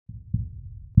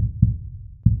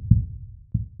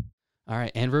All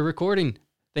right, and we're recording.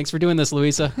 Thanks for doing this,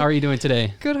 Luisa. How are you doing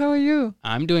today? Good, how are you?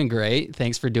 I'm doing great.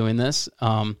 Thanks for doing this.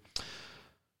 I'm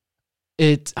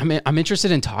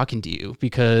interested in talking to you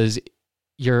because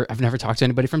I've never talked to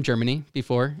anybody from Germany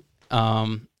before.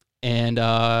 So tell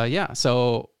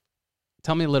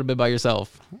me a little bit about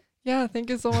yourself. Yeah, thank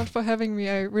you so much for having me.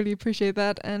 I really appreciate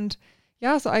that. And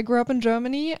yeah, so I grew up in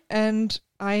Germany and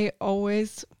I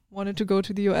always wanted to go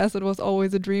to the US. It was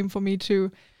always a dream for me to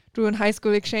do a high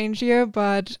school exchange year,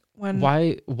 but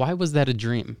why was that a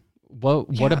dream?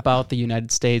 What about the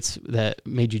United States that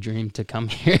made you dream to come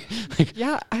here?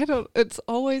 It's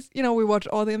always, we watch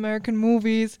all the American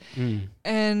movies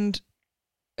and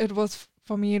it was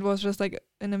just like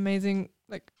an amazing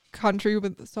like country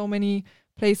with so many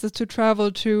places to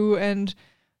travel to. And,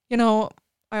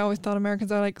 I always thought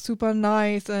Americans are like super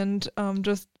nice and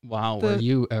just. Wow. Were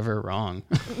you ever wrong?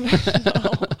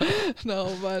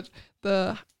 No, but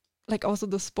also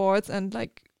the sports and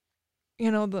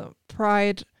the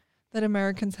pride that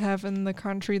Americans have in the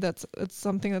country, it's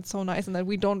something that's so nice and that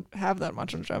we don't have that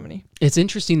much in Germany. It's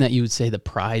interesting that you would say the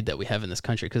pride that we have in this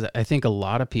country, because I think a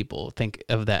lot of people think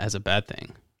of that as a bad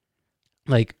thing,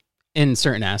 like in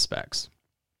certain aspects,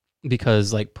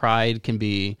 because like pride can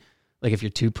be like, if you're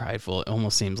too prideful, it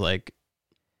almost seems like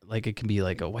it can be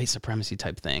like a white supremacy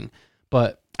type thing.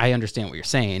 But I understand what you're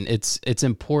saying. It's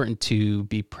important to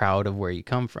be proud of where you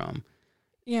come from.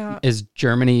 Yeah. Is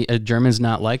Germans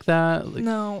not like that?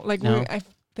 No. I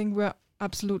think we're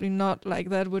absolutely not like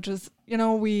that, which is,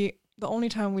 the only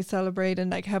time we celebrate and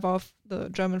like have the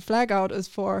German flag out is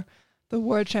for the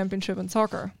World Championship in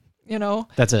soccer,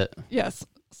 That's it. Yes.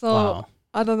 So wow.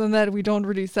 Other than that, we don't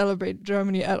really celebrate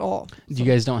Germany at all. You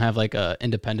guys don't have like a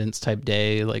independence type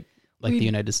day like the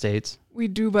United States? We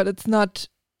do, but it's not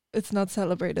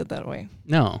celebrated that way.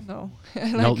 No.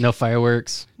 No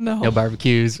fireworks. No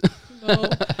barbecues. No.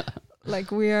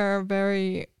 Like we are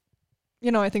very,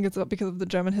 I think it's because of the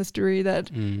German history that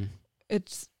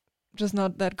it's just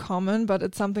not that common, but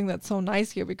it's something that's so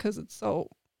nice here because it's so,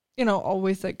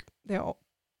 always like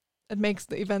it makes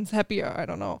the events happier. I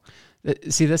don't know.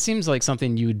 See, that seems like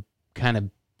something you would kind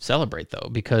of celebrate though,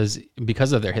 because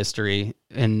of their history,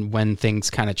 and when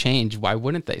things kind of change, why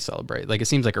wouldn't they celebrate? Like it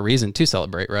seems like a reason to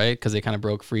celebrate, right? Because they kind of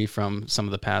broke free from some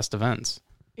of the past events.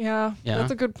 Yeah,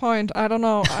 that's a good point. I don't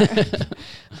know.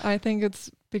 I think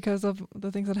it's because of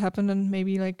the things that happened and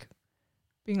maybe like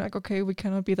being like, okay, we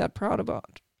cannot be that proud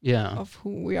of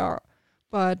who we are.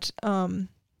 But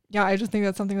I just think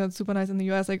that's something that's super nice in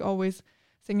the US, like always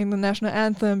singing the national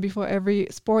anthem before every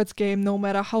sports game, no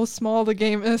matter how small the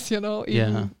game is,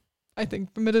 even I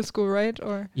think middle school, right?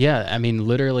 Or I mean,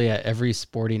 literally at every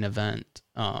sporting event,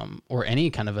 or any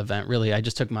kind of event, really. I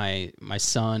just took my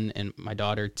son and my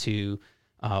daughter to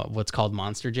what's called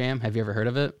Monster Jam. Have you ever heard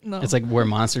of it? No. It's like where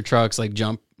monster trucks like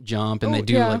jump and they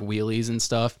do like wheelies and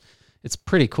stuff. It's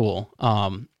pretty cool.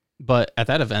 But at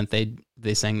that event, they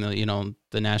sang the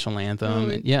national anthem.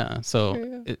 Really?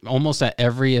 And almost at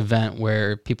every event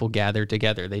where people gather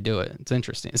together, they do it. It's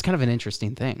interesting. It's kind of an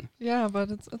interesting thing. Yeah, but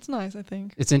it's nice, I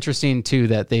think. It's interesting too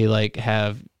that they like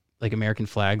have like American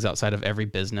flags outside of every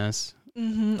business.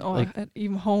 Mm-hmm. Or at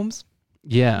even homes.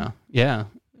 Yeah.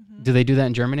 Mm-hmm. Do they do that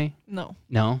in Germany? No.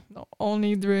 No,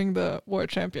 only during the World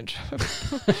Championship.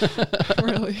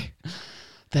 Really.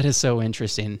 That is so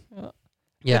interesting.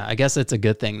 Yeah, I guess it's a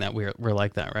good thing that we're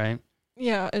like that, right?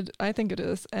 Yeah, I think it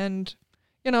is. And,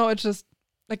 it's just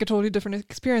like a totally different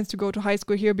experience to go to high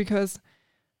school here because,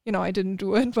 I didn't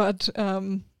do it, but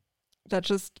that's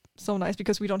just so nice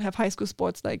because we don't have high school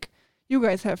sports like you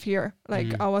guys have here.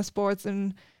 Like our sports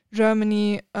in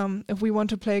Germany, if we want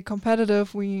to play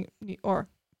competitive, or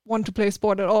want to play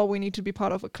sport at all, we need to be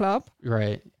part of a club.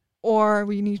 Right. Or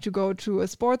we need to go to a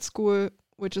sports school,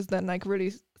 which is then like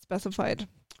really specified.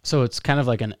 So it's kind of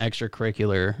like an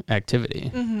extracurricular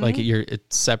activity. Mm-hmm. Like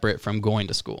it's separate from going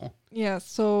to school. Yeah,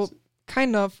 so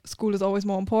kind of school is always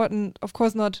more important. Of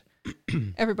course, not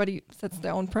everybody sets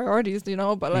their own priorities,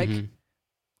 but like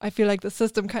I feel like the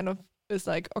system kind of is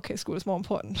like, okay, school is more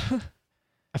important.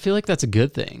 I feel like that's a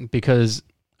good thing because,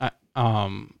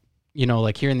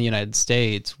 like here in the United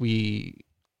States,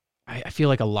 I feel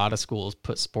like a lot of schools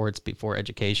put sports before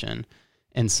education.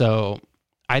 And so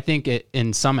I think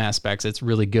in some aspects it's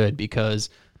really good because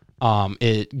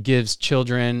it gives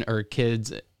children or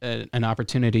kids an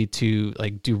opportunity to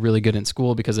like do really good in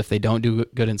school, because if they don't do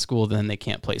good in school, then they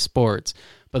can't play sports.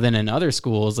 But then in other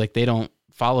schools, like they don't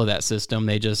follow that system.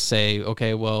 They just say,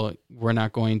 okay, well, we're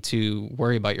not going to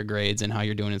worry about your grades and how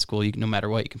you're doing in school. No matter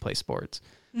what, you can play sports.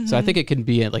 Mm-hmm. So I think it can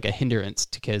be like a hindrance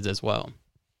to kids as well.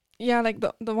 yeah, like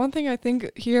the one thing I think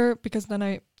here, because then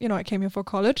I came here for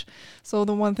college. So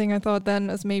the one thing I thought then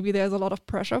is maybe there's a lot of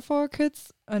pressure for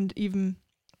kids, and even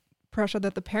pressure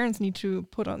that the parents need to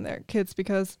put on their kids,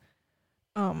 because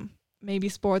maybe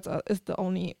sports is the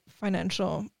only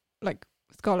financial like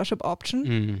scholarship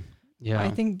option. Yeah. I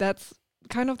think that's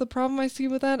kind of the problem I see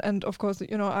with that. And of course,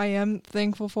 I am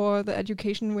thankful for the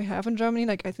education we have in Germany.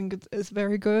 Like, I think it's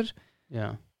very good.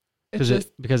 Yeah.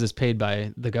 Because it's paid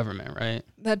by the government, right?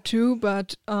 That too,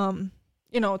 but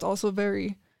it's also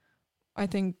very, I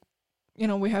think,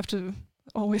 we have to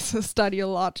always study a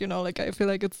lot, like I feel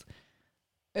like it's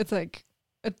like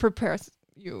it prepares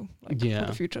you for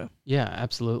the future. Yeah,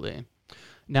 absolutely.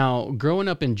 Now, growing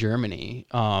up in Germany,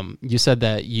 you said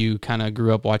that you kind of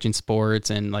grew up watching sports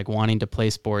and like wanting to play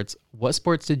sports. What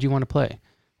sports did you want to play?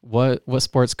 What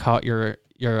sports caught your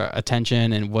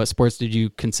attention, and what sports did you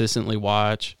consistently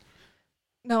watch?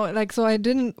 No, like, so I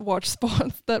didn't watch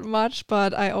sports that much,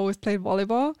 but I always played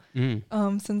volleyball.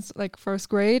 Since like first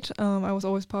grade. I was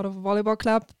always part of a volleyball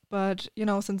club, but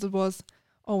since it was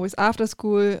always after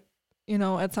school,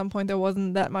 at some point there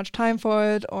wasn't that much time for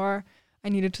it, or I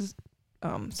needed to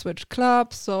switch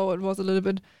clubs, so it was a little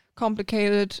bit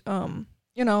complicated,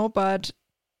 but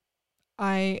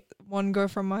one girl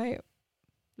from my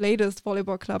latest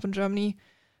volleyball club in Germany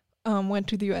went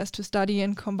to the US to study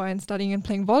and combine studying and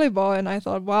playing volleyball. And I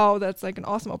thought, wow, that's like an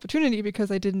awesome opportunity,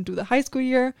 because I didn't do the high school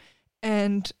year.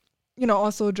 And,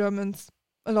 also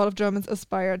a lot of Germans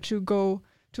aspire to go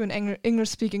to an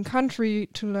English-speaking country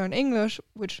to learn English,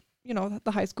 which,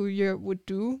 the high school year would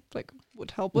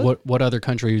help with. What other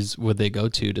countries would they go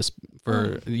to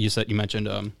you mentioned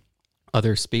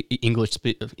other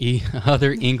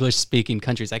English-speaking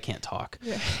countries. I can't talk.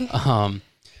 Yeah.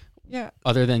 Yeah.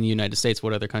 Other than the United States,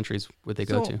 what other countries would they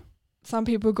go to? Some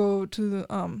people go to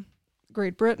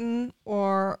Great Britain,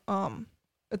 or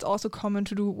it's also common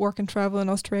to do work and travel in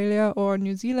Australia or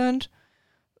New Zealand.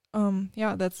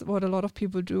 That's what a lot of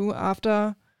people do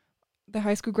after the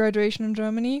high school graduation in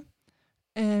Germany.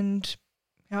 And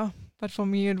but for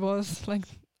me it was like,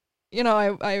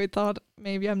 I thought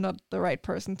maybe I'm not the right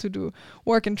person to do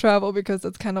work and travel, because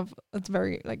it's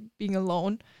very like being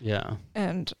alone. Yeah.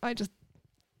 And I just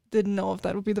didn't know if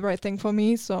that would be the right thing for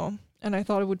me. And I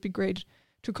thought it would be great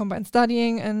to combine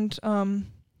studying and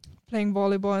playing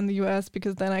volleyball in the US,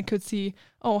 because then I could see,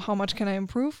 how much can I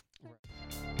improve?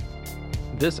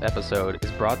 This episode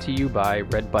is brought to you by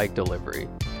Red Bike Delivery.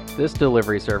 This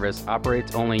delivery service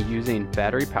operates only using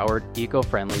battery-powered,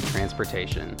 eco-friendly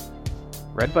transportation.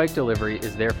 Red Bike Delivery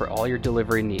is there for all your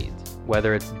delivery needs,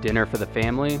 whether it's dinner for the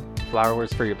family,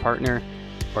 flowers for your partner,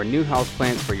 or new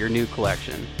houseplants for your new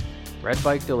collection. Red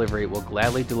Bike Delivery will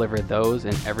gladly deliver those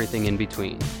and everything in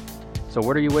between. So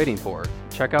what are you waiting for?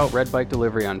 Check out Red Bike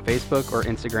Delivery on Facebook or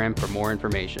Instagram for more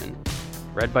information.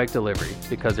 Red Bike Delivery,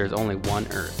 because there's only one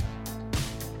Earth.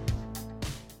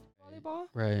 Volleyball.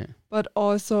 Right. But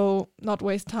also not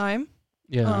waste time.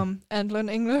 Yeah. And learn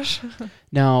English.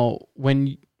 Now,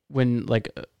 when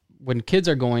kids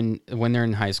are when they're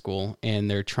in high school and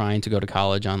they're trying to go to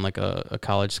college on like a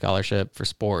college scholarship for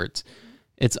sports,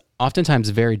 it's oftentimes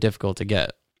very difficult to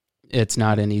get. It's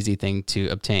not an easy thing to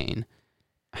obtain.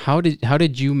 How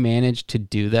did you manage to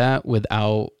do that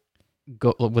without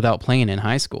playing in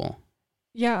high school?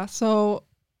 Yeah, so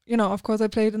of course I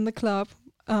played in the club,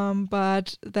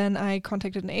 but then I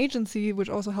contacted an agency, which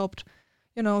also helped.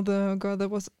 The girl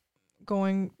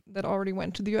that already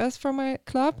went to the US from my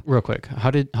club. Real quick,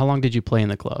 how long did you play in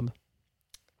the club?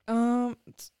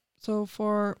 So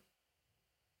for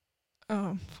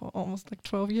almost like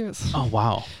 12 years. Oh,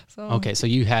 wow. So so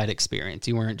you had experience.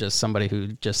 You weren't just somebody who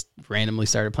just randomly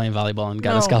started playing volleyball and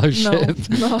got a scholarship.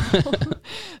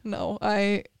 No,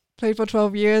 I played for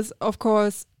 12 years. Of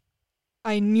course,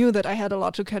 I knew that I had a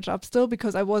lot to catch up still,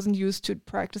 because I wasn't used to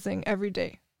practicing every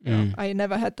day. I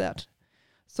never had that.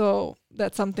 So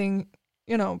that's something,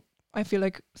 I feel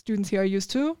like students here are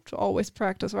used to always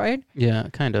practice, right? Yeah,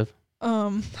 kind of.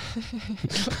 I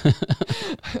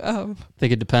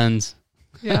think it depends.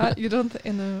 Yeah, you don't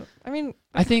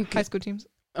I think high school teams.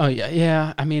 Oh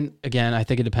yeah. I mean, again, I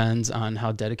think it depends on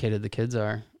how dedicated the kids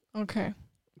are. Okay.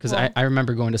 Because I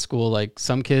remember going to school, like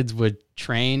some kids would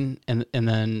train and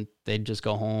then they'd just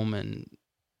go home and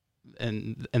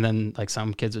then like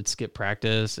some kids would skip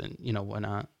practice and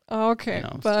whatnot. Okay,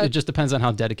 but it just depends on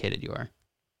how dedicated you are.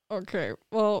 Okay,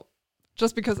 well,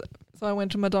 just because I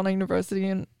went to Madonna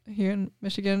University here in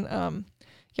Michigan.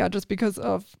 Just because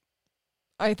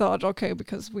I thought, okay,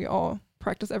 because we all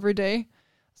practice every day,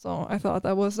 so I thought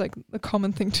that was like a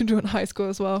common thing to do in high school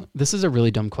as well. This is a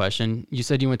really dumb question. You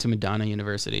said you went to Madonna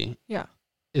University. Yeah.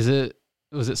 Is it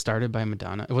Was it started by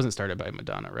Madonna? It wasn't started by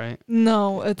Madonna, right?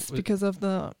 No, it's because of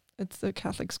it's a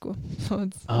Catholic school. So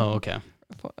it's okay.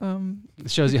 It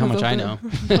shows you how much I know.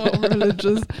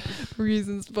 Religious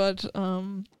reasons, but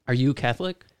Are you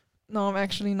Catholic? No, I'm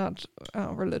actually not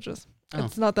religious. Oh,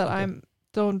 it's not that I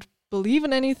don't believe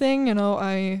in anything,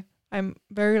 I'm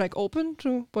very like open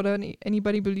to what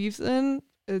anybody believes in.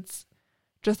 It's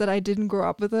just that I didn't grow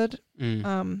up with it.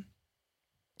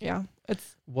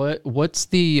 It's what's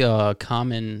the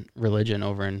common religion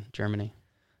over in Germany?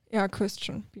 Yeah,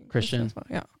 Christian. Christian, well,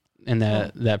 yeah. And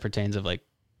that pertains of like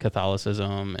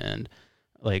Catholicism and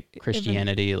like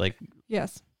Christianity, like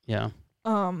yes, yeah.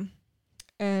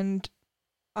 And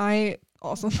I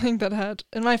also think that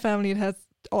in my family it has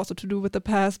also to do with the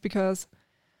past because,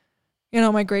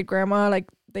 my great grandma, like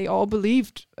they all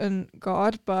believed in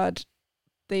God, but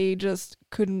they just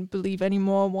couldn't believe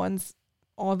anymore once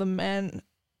all the men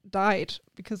died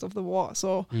because of the war.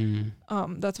 So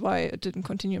that's why it didn't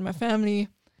continue in my family,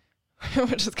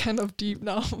 which is kind of deep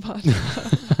now. But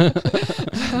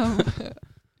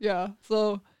yeah.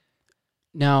 So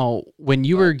now, when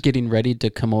you were getting ready to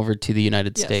come over to the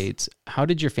United States, how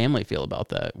did your family feel about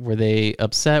that? Were they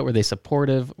upset? Were they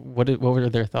supportive? What were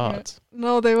their thoughts?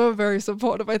 No, they were very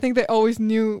supportive. I think they always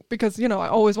knew because, I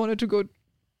always wanted to go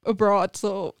abroad.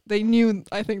 So they knew,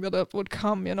 I think, that it would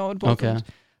come, it wasn't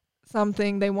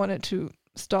something they wanted to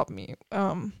stop me.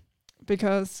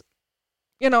 Because,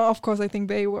 of course, I think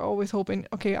they were always hoping,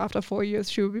 okay, after 4 years,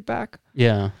 she will be back.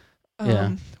 Yeah.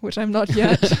 Which I'm not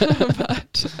yet,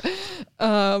 but,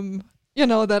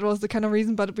 that was the kind of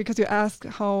reason. But because you ask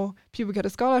how people get a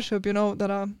scholarship,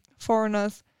 that are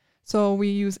foreigners. So we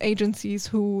use agencies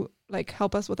who like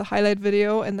help us with a highlight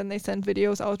video, and then they send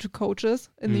videos out to coaches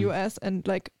in the US and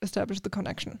like establish the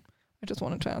connection. I just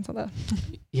wanted to answer that.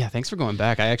 Yeah, thanks for going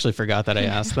back. I actually forgot that I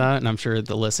asked that, and I'm sure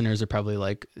the listeners are probably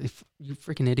like, "You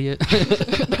freaking idiot."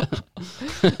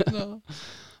 No.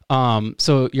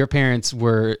 So your parents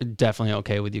were definitely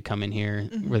okay with you coming here.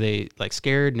 Mm-hmm. Were they like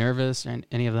scared, nervous, and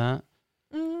any of that?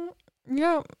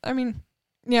 Yeah,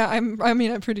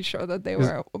 I'm pretty sure that they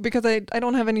were, because I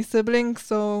don't have any siblings,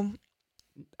 so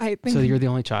I think. So you're the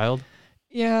only child?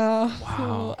 Yeah.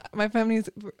 Wow. So my family is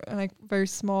like very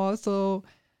small, so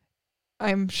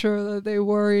I'm sure that they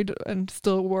worried and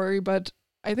still worry, but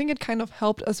I think it kind of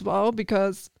helped as well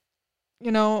because,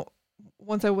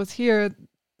 once I was here,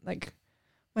 like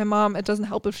my mom, it doesn't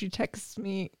help if she texts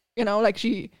me, like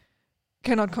she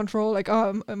cannot control, like,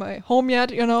 am I home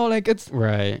yet? Like it's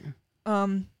right.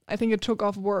 I think it took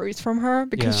off worries from her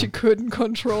because she couldn't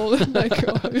control it. Like,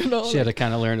 she had to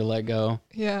kind of learn to let go.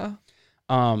 Yeah.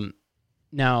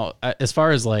 Now, as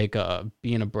far as like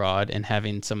being abroad and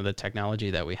having some of the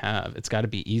technology that we have, it's got to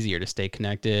be easier to stay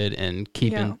connected and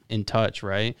keep in touch,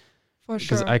 right? For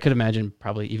sure. Because I could imagine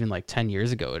probably even like 10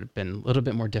 years ago, it would have been a little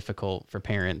bit more difficult for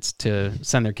parents to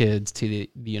send their kids to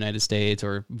the United States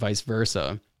or vice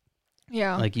versa.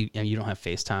 Yeah. Like you don't have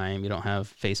FaceTime, you don't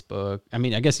have Facebook. I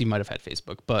mean, I guess you might have had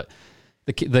Facebook, but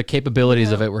the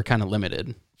capabilities of it were kind of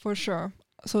limited. For sure.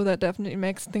 So that definitely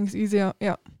makes things easier.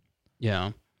 Yeah.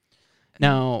 Yeah.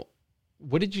 Now,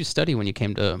 what did you study when you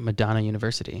came to Madonna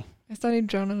University? I studied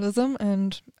journalism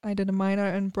and I did a minor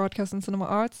in broadcast and cinema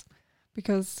arts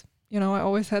because, I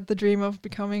always had the dream of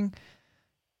becoming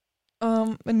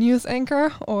a news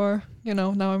anchor or,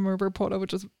 now I'm a reporter,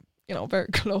 which is, very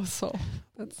close. So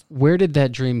that's. Where did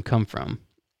that dream come from?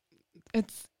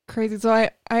 It's crazy. So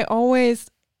I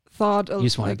always thought of. You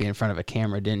just wanted to be in front of a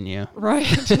camera, didn't you? Right.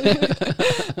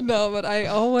 No, but I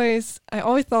always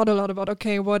thought a lot about,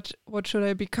 okay, what should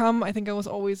I become? I think I was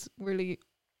always really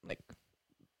like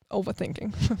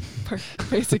overthinking,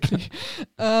 basically.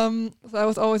 So I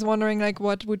was always wondering like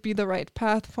what would be the right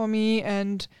path for me,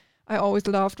 and I always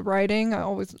loved writing. I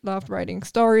always loved writing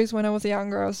stories when I was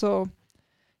younger. So,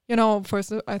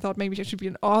 first I thought maybe I should be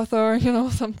an author,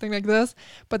 something like this.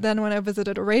 But then when I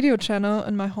visited a radio channel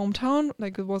in my hometown,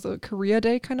 like it was a career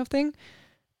day kind of thing,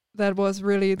 that was in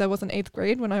 8th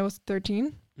grade when I was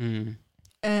 13.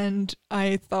 And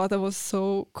I thought that was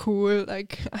so cool.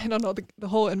 Like, I don't know, the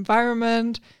whole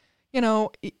environment,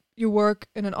 you work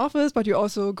in an office, but you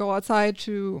also go outside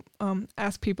to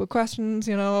ask people questions,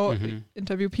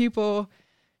 interview people.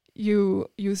 You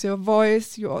use your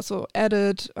voice. You also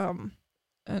edit.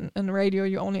 And radio,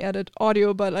 you only edit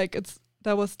audio, but like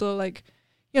that was still like,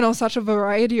 such a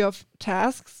variety of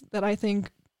tasks that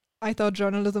I thought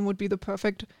journalism would be the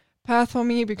perfect path for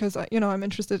me because, I'm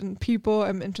interested in people.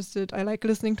 I like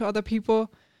listening to other people.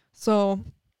 So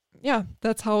yeah,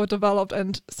 that's how it developed.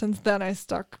 And since then I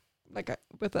stuck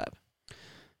with that.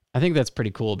 I think that's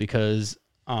pretty cool because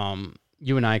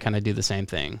you and I kind of do the same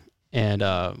thing. And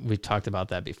we've talked about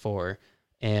that before.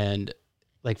 And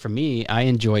like for me, I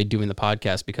enjoy doing the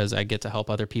podcast because I get to help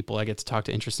other people. I get to talk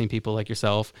to interesting people like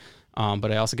yourself.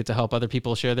 But I also get to help other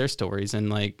people share their stories and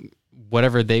like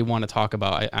whatever they want to talk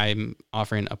about. I'm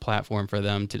offering a platform for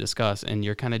them to discuss, and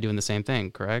you're kind of doing the same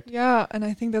thing, correct? Yeah. And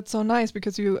I think that's so nice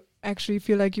because you actually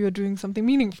feel like you're doing something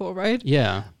meaningful, right?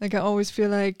 Yeah. Like I always feel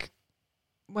like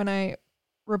when I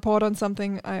report on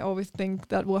something, I always think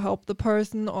that will help the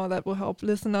person or that will help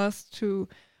listeners to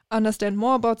understand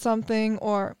more about something,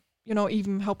 or, you know,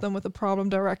 even help them with a problem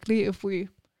directly if we,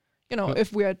 you know,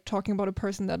 if we are talking about a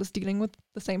person that is dealing with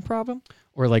the same problem.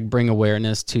 Or like bring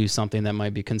awareness to something that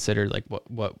might be considered like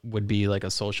what would be like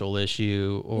a social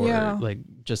issue, or like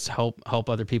just help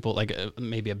other people, like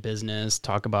maybe a business,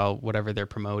 talk about whatever they're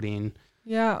promoting.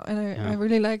 Yeah, and I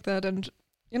really like that. And,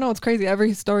 you know, it's crazy.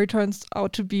 Every story turns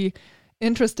out to be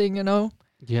interesting, you know?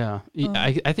 Yeah.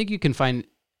 I think you can find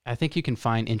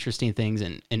interesting things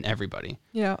in everybody.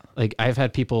 Yeah. Like I've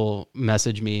had people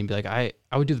message me and be like, I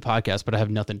would do the podcast, but I have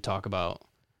nothing to talk about.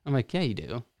 I'm like, yeah, you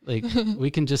do. Like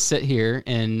we can just sit here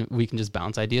and we can just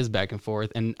bounce ideas back and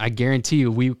forth. And I guarantee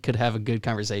you we could have a good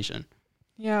conversation.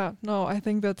 Yeah, no, I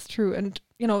think that's true. And,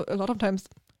 you know, a lot of times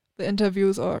the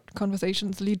interviews or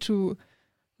conversations lead to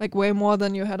like way more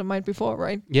than you had in mind before,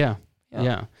 right? Yeah.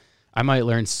 I might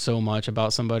learn so much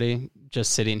about somebody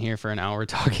just sitting here for an hour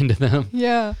talking to them.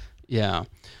 Yeah. Yeah.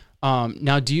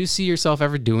 Now, do you see yourself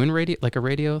ever doing radio, like a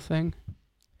radio thing?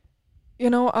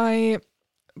 You know,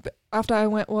 after I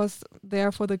was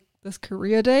there for this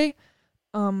career day,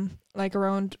 like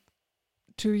around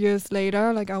 2 years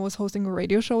later, like I was hosting a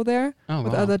radio show there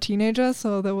with other teenagers.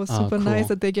 So that was super nice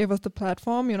that they gave us the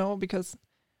platform, you know, because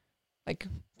like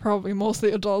probably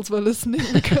mostly adults were listening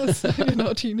because, you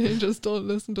know, teenagers don't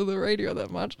listen to the radio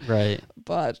that much. Right.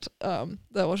 But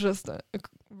that was just a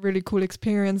really cool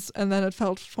experience. And then it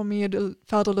felt a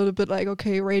little bit like,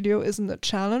 okay, radio isn't a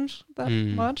challenge that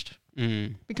much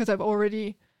because I've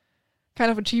already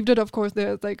kind of achieved it. Of course,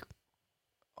 there's like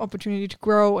opportunity to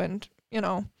grow and, you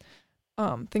know,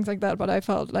 things like that. But I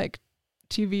felt like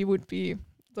TV would be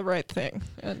the right thing.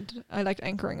 And I liked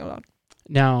anchoring a lot.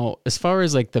 Now, as far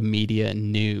as like the media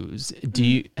news,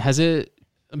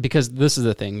 because this is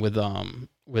the thing with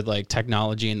like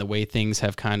technology and the way things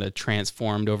have kind of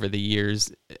transformed over the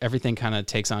years, everything kind of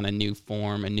takes on a new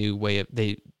form,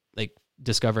 they like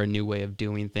discover a new way of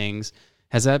doing things.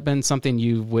 Has that been something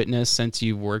you've witnessed since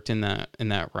you've worked in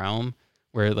that realm,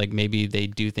 where like maybe they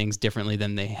do things differently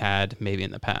than they had maybe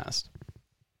in the past?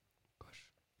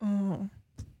 Oh.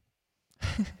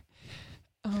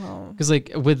 Because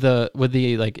like with the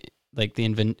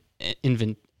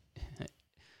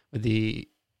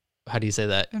how do you say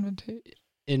that?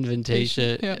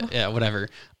 Invitation. Yeah, whatever.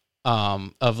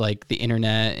 Of like the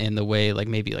internet and the way like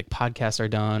maybe like podcasts are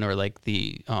done, or like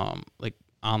the like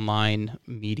online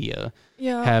media.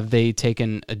 Yeah. Have they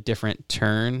taken a different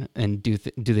turn, and do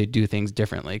they do things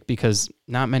differently? Because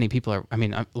not many people are. I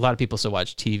mean, a lot of people still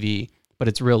watch TV, but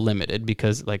it's real limited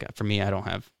because like for me, I don't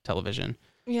have television.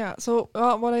 Yeah. So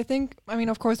what I think, I mean,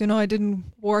 of course, you know, I didn't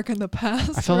work in the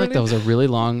past. I felt like that was a really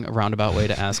long roundabout way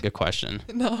to ask a question.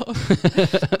 No,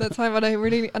 that's fine. But I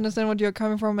really understand what you're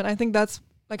coming from. And I think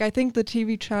I think the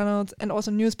TV channels and also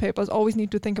newspapers always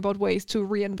need to think about ways to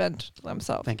reinvent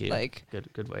themselves. Thank you. Like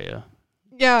good way.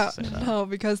 Yeah. No,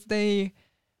 because they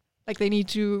need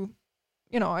to,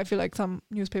 you know, I feel like some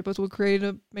newspapers will create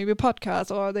maybe a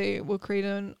podcast, or they will create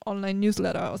an online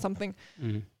newsletter or something.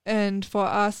 Mm-hmm. And for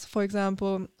us, for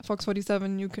example,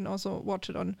 Fox47, you can also watch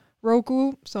it on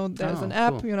Roku. So there's an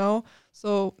app, cool. You know,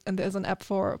 and there's an app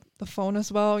for the phone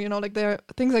as well. You know, like there are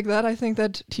things like that. I think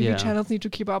that TV channels need to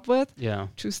keep up with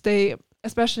to stay,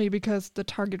 especially because the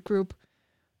target group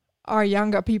are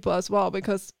younger people as well,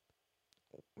 because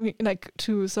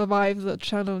to survive, the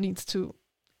channel needs to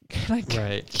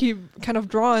keep kind of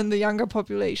drawing the younger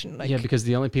population. Because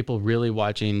the only people really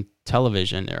watching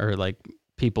television are like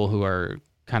people who are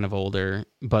kind of older,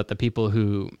 but the people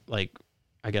who like,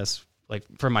 I guess like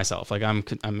for myself, like I'm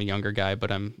a younger guy, but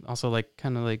I'm also like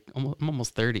kind of like I'm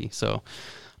almost 30. So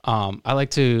I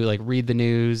like to like read the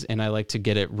news, and I like to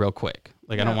get it real quick.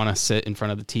 Like I don't want to sit in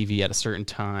front of the TV at a certain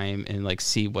time and like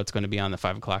see what's going to be on the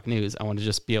 5 o'clock news. I want to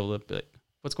just be able to be like,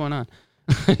 what's going on,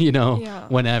 you know,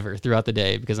 whenever throughout the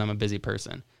day, because I'm a busy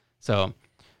person. So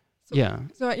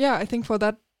I think for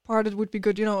that part, it would be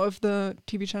good, you know, if the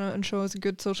TV channel ensures a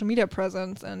good social media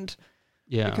presence, and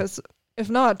because if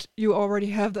not, you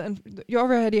already have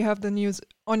the news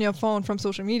on your phone from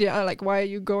social media. Like, why are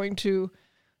you going to,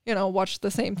 you know, watch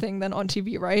the same thing then on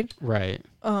TV, right? Right.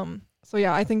 So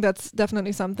yeah, I think that's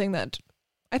definitely something that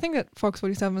I think that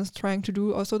Fox47 is trying to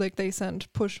do also, like they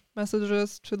send push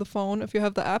messages to the phone if you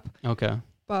have the app. Okay.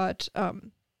 But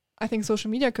I think social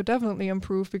media could definitely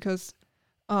improve because,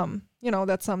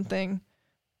 that's something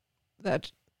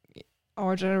that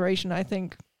our generation, I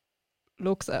think,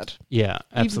 looks at. Yeah,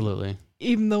 absolutely.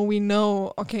 Even though we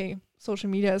know, okay, social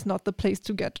media is not the place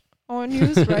to get our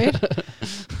news, right?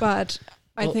 But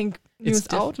I think news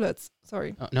outlets,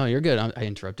 sorry. Oh, no, you're good. I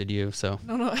interrupted you, so.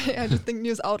 No, I just think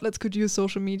news outlets could use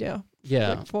social media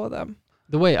for them.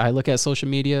 The way I look at social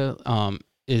media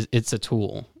is it's a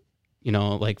tool.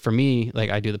 Like for me, like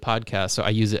I do the podcast, so I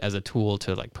use it as a tool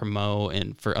to like promote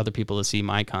and for other people to see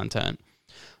my content.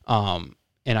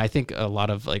 And I think a lot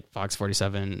of like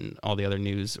Fox47, all the other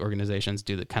news organizations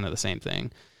do kind of the same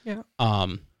thing. Yeah.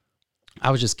 I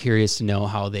was just curious to know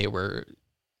how they were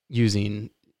using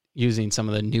some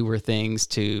of the newer things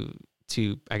to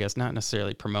I guess not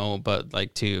necessarily promote, but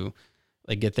like to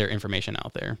like get their information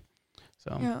out there.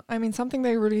 So yeah, I mean something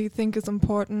they really think is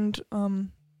important,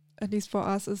 at least for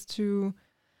us, is to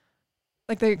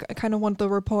like they kind of want the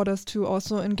reporters to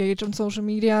also engage on social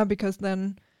media because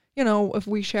then, if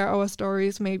we share our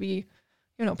stories, maybe,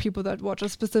 people that watch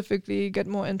us specifically get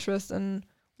more interest in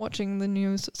watching the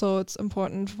news. So it's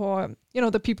important for,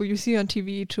 the people you see on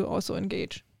TV to also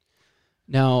engage.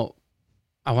 Now,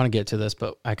 I want to get to this,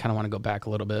 but I kind of want to go back a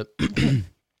little bit.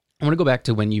 I want to go back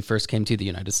to when you first came to the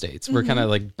United States. We're kind of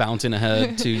like bouncing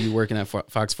ahead to you working at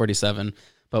Fox47.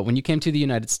 But when you came to the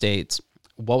United States,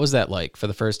 what was that like for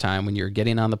the first time when you were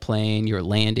getting on the plane, you were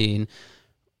landing?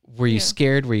 Were you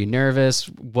scared? Were you nervous?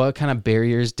 What kind of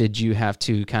barriers did you have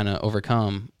to kind of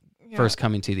overcome first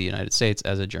coming to the United States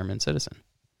as a German citizen?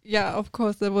 Yeah, of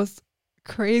course, it was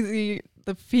crazy.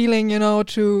 The feeling,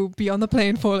 to be on the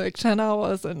plane for like 10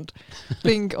 hours and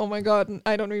think, oh my God,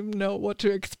 I don't even know what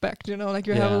to expect, like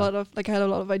you have a lot of, like I had a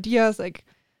lot of ideas, like,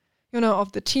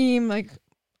 of the team. Like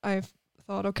I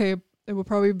thought, okay, it would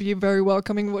probably be very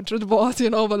welcoming, which it was,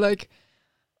 but like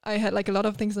I had like a lot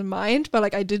of things in mind, but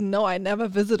like I didn't know. I never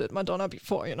visited Madonna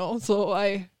before, so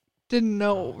I didn't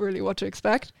know really what to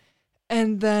expect.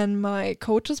 And then my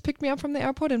coaches picked me up from the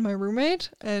airport and my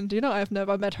roommate, and I've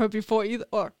never met her before either,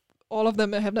 or all of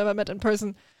them I have never met in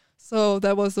person. So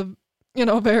that was a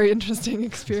very interesting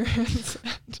experience.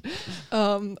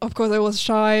 And, of course I was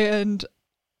shy and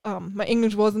my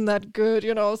English wasn't that good,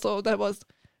 so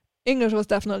English was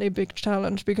definitely a big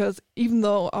challenge because even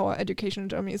though our education in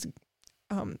Germany is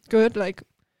good, like,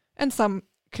 and some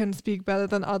can speak better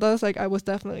than others, like I was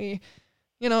definitely,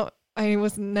 I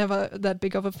was never that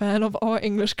big of a fan of our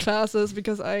English classes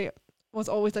because I was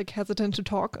always like hesitant to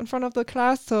talk in front of the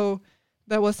class. So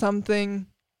that was something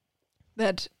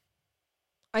that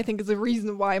I think is the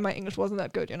reason why my English wasn't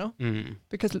that good,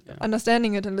 because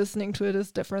understanding it and listening to it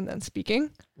is different than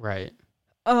speaking. Right.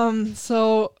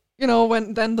 So,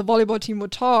 when then the volleyball team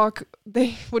would talk,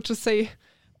 they would just say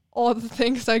all the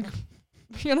things like,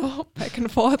 back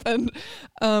and forth. And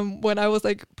when I was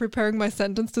like preparing my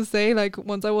sentence to say, like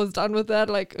once I was done with that,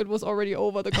 like it was already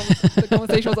over. The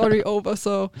conversation was already over.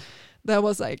 So that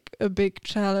was like a big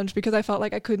challenge because I felt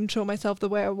like I couldn't show myself the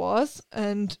way I was.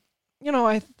 And,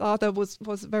 I thought that was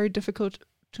very difficult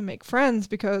to make friends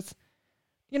because,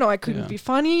 I couldn't be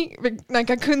funny. Like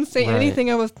I couldn't say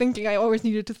anything I was thinking. I always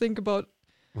needed to think about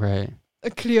a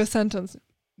clear sentence.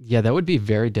 Yeah, that would be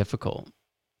very difficult.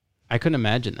 I couldn't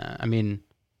imagine that. I mean,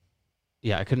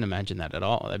 I couldn't imagine that at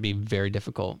all. That'd be very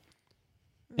difficult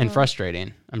and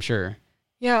frustrating, I'm sure.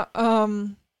 Yeah.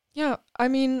 I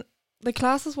mean, the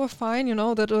classes were fine,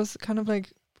 that was kind of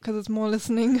like, because it's more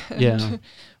listening and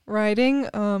writing.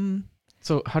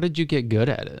 So how did you get good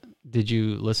at it? Did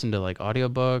you listen to like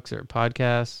audiobooks or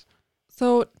podcasts?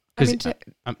 So,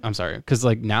 I'm sorry. Because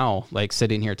like now, like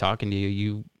sitting here talking to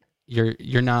you,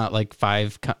 you're not like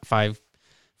five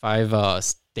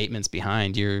statements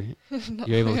behind. You're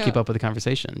able to keep up with the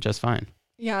conversation just fine.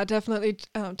 Yeah, it definitely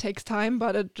takes time,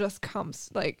 but it just comes.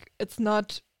 Like it's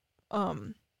not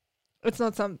some,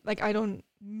 like I don't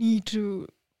need to,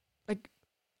 like,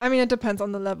 I mean, it depends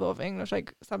on the level of English.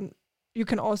 Like you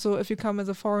can also, if you come as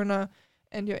a foreigner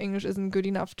and your English isn't good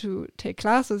enough to take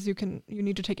classes, you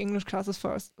need to take English classes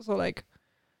first. So like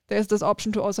there's this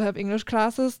option to also have English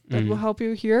classes that will help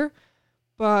you here.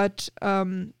 But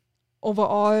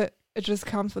overall, it just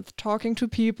comes with talking to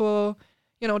people.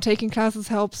 Taking classes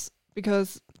helps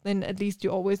because then at least you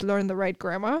always learn the right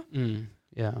grammar.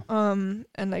 Yeah. And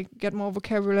like get more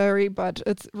vocabulary, but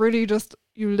it's really just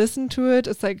you listen to it.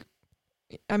 It's like,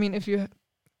 I mean, if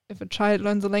a child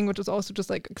learns a language, it's also just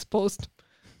like exposed,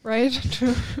 right,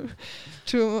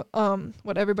 to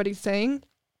what everybody's saying.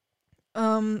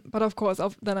 But of course,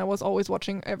 then I was always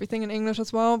watching everything in English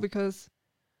as well because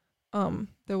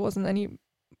there wasn't any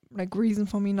like reason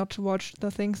for me not to watch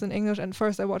the things in English. And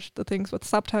first I watched the things with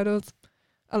subtitles.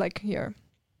 I like here,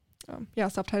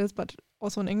 subtitles, but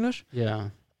also in English. Yeah.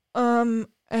 And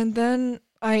then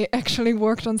I actually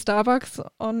worked on Starbucks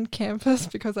on campus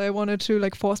because I wanted to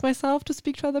like force myself to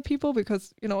speak to other people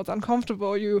because, you know, it's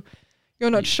uncomfortable. You're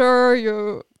not sure,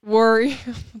 you worry.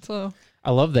 So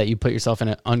I love that you put yourself in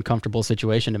an uncomfortable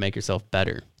situation to make yourself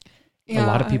better. Yeah, a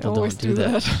lot of people don't do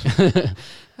that.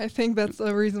 I think that's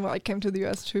the reason why I came to the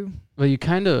US too. Well, you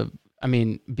kind of, I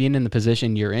mean, being in the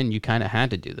position you're in, you kind of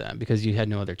had to do that because you had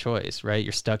no other choice, right?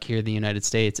 You're stuck here in the United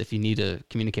States. If you need to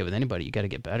communicate with anybody, you got to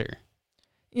get better.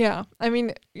 Yeah. I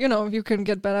mean, you know, you can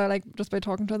get better like just by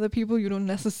talking to other people. You don't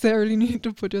necessarily need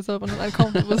to put yourself in an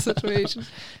uncomfortable situation.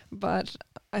 But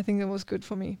I think it was good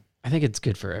for me. I think it's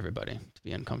good for everybody to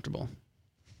be uncomfortable.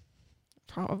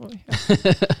 Probably.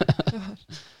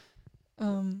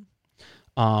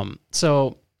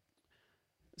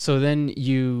 So then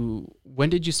when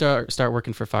did you start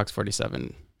working for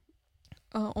Fox47?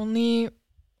 Only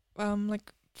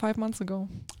like 5 months ago.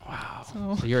 Wow.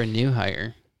 So you're a new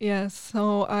hire. Yes.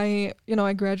 So I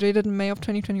graduated in May of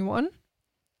 2021.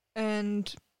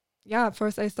 And yeah, at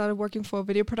first I started working for a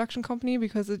video production company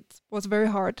because it was very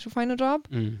hard to find a job.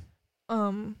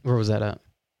 Where was that at?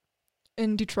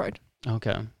 In Detroit.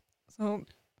 Okay. So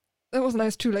that was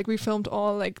nice too. Like we filmed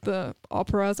all like the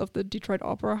operas of the Detroit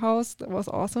Opera House. That was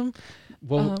awesome.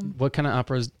 Well, what kind of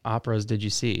operas did you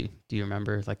see? Do you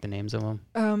remember like the names of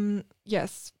them?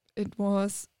 Yes, it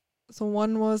was. So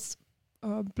one was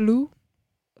Blue.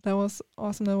 That was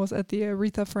awesome. That was at the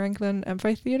Aretha Franklin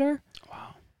Amphitheater.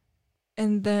 Wow.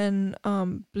 And then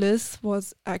Bliss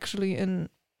was actually in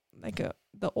like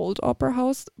the old opera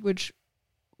house, which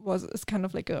is kind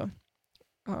of like a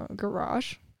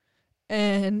garage.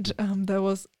 And that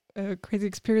was a crazy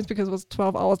experience because it was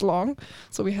 12 hours long.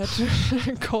 So we had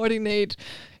to coordinate,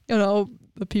 you know,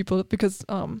 the people because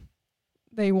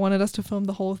they wanted us to film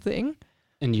the whole thing.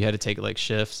 And you had to take like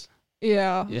shifts?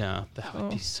 Yeah. Yeah, that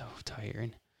would be so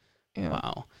tiring. Yeah.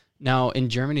 Wow. Now, in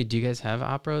Germany, do you guys have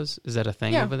operas? Is that a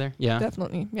thing over there? Yeah,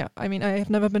 definitely. Yeah. I mean, I have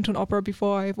never been to an opera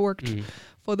before. I've worked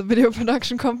for the video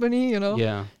production company, you know.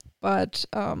 Yeah. But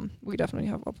we definitely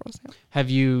have operas. Yeah. Have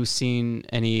you seen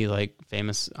any like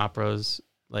famous operas,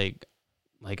 like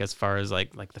as far as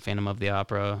like the Phantom of the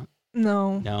Opera?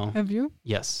 No. Have you?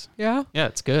 Yes. Yeah. Yeah,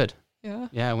 it's good. Yeah.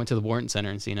 Yeah, I went to the Wharton Center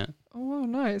and seen it. Oh, wow,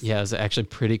 nice. Yeah, it was actually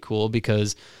pretty cool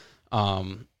because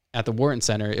at the Wharton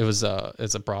Center it's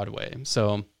a Broadway,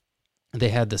 so they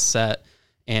had the set.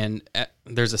 And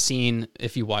there's a scene,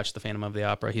 if you watch the Phantom of the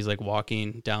Opera, he's like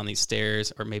walking down these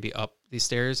stairs or maybe up these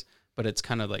stairs, but it's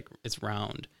kind of like it's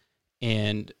round.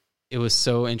 And it was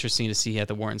so interesting to see at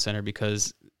the Wharton Center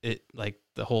because it like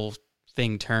the whole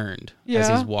thing turned as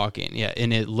he's walking. Yeah.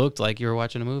 And it looked like you were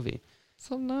watching a movie.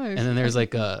 So nice. And then there's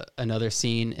like another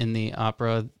scene in the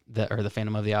opera or the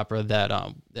Phantom of the Opera that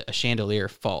a chandelier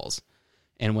falls.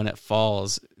 And when it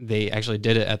falls, they actually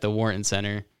did it at the Wharton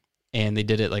Center. And they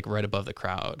did it like right above the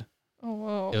crowd. Oh,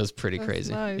 wow. It was pretty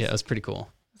crazy. Nice. Yeah, it was pretty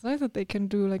cool. It's nice that they can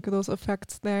do like those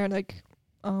effects there. Like,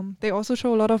 they also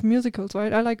show a lot of musicals,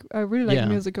 right? I really like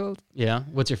musicals. Yeah.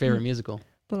 What's your favorite musical?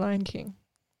 The Lion King.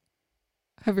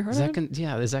 Have you heard of it?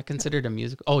 Is that considered a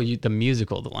musical? Oh, the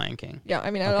musical, The Lion King. Yeah,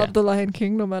 I mean, I love The Lion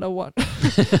King no matter what.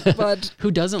 But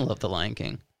who doesn't love The Lion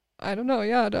King? I don't know.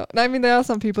 Yeah, I mean, there are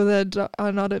some people that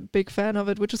are not a big fan of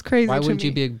it, which is crazy. Why to wouldn't me.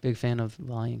 you be a big fan of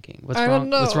The Lion King? I don't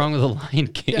know. What's wrong with The Lion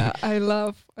King? Yeah, I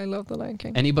love The Lion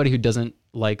King. Anybody who doesn't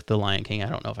like The Lion King, I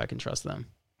don't know if I can trust them.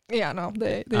 Yeah, no,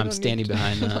 they I'm standing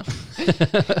behind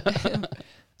that.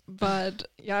 But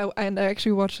yeah, and I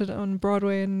actually watched it on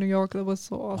Broadway in New York. That was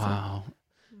so awesome. Wow.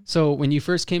 So when you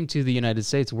first came to the United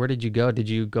States, where did you go? Did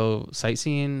you go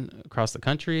sightseeing across the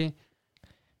country?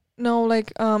 No,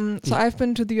 like so I've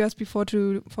been to the US before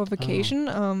for vacation.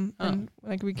 And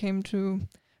like we came to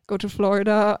go to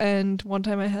Florida, and one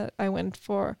time I went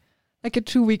for like a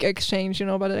 2-week exchange, you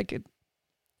know, but like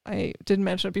I didn't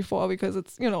mention it before because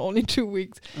it's, you know, only 2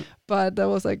 weeks. But that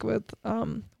was like with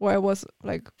where I was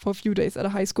like for a few days at a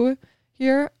high school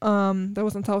here. That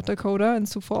was in South Dakota in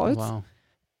Sioux Falls. Wow.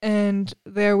 And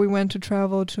there we went to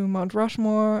travel to Mount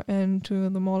Rushmore and to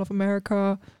the Mall of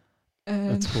America.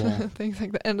 And that's cool. Things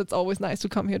like that. And it's always nice to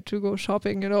come here to go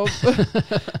shopping, you know.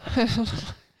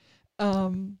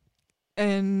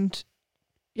 And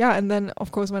yeah, and then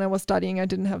of course when I was studying, I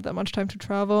didn't have that much time to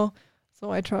travel.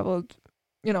 So I traveled,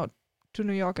 you know, to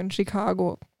New York and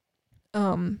Chicago.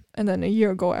 And then a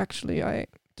year ago, actually, I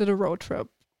did a road trip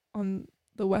on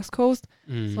the West Coast.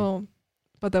 So,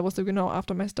 but that was, you know,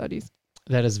 after my studies.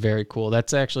 That is very cool.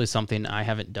 That's actually something I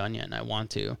haven't done yet, and I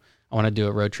want to. I want to do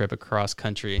a road trip across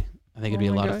country. I think it'd be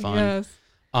a lot of fun. Yes.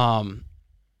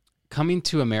 Coming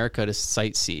to America to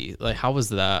sightsee, like, how was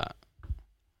that?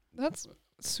 That's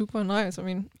super nice. I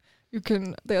mean,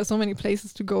 there are so many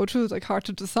places to go to. It's like hard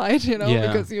to decide,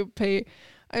 because you pay.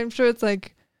 I'm sure it's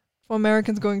like for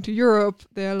Americans going to Europe,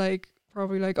 they're like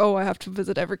probably like, oh, I have to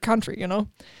visit every country,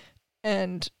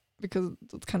 and because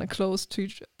it's kind of close to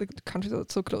the countries are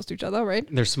so close to each other, right?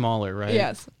 They're smaller, right?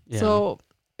 Yes. Yeah. So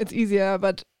it's easier,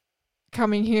 but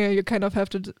coming here, you kind of have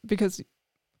to, because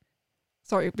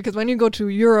when you go to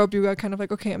Europe, you are kind of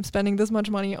like, okay, I'm spending this much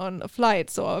money on a flight,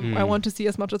 so I want to see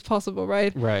as much as possible,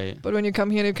 right? Right. But when you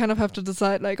come here, you kind of have to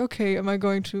decide, like, okay, am I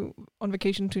going on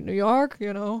vacation to New York,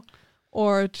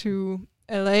 or to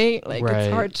LA? Like,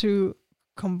 It's hard to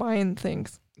combine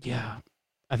things. Yeah.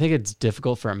 I think it's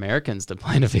difficult for Americans to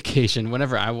plan a vacation.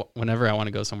 Whenever I want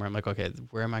to go somewhere, I'm like, okay,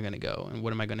 where am I going to go and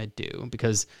what am I going to do?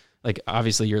 Because like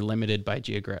obviously you're limited by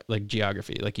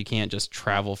geography. Like you can't just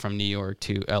travel from New York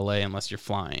to LA unless you're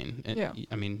flying. Yeah.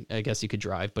 I mean, I guess you could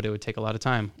drive, but it would take a lot of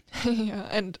time. Yeah,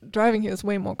 and driving here is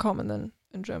way more common than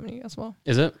in Germany as well.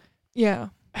 Is it? Yeah.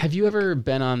 Have you ever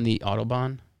been on the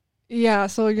Autobahn? Yeah,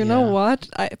 so you know what?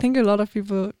 I think a lot of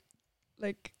people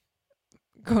like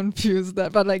confuse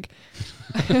that, but like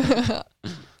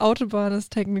Autobahn is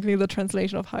technically the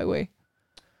translation of highway.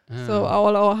 So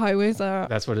all our highways are.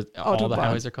 That's what all the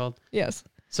highways are called? Yes.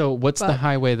 So what's the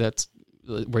highway that's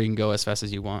where you can go as fast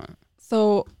as you want?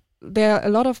 So there are a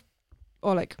lot of,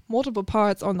 or like multiple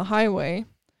parts on the highway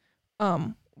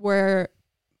where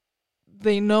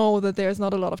they know that there's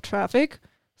not a lot of traffic.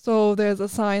 So there's a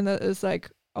sign that is like,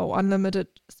 unlimited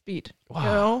speed.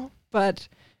 Wow. But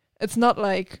it's not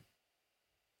like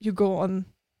you go on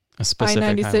a specific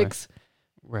I-96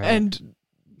 right. and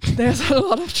there's a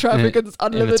lot of traffic and it's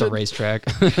unlimited. And it's a racetrack.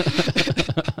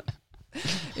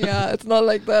 Yeah, it's not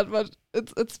like that, but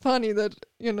it's funny that,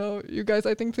 you guys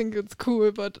I think it's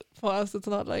cool, but for us it's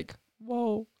not like,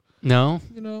 whoa. No?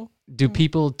 Do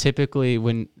people typically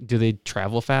do they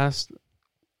travel fast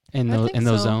in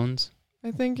those zones?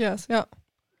 I think yes, yeah.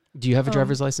 Do you have a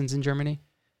driver's license in Germany?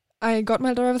 I got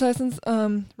my driver's license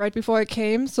right before I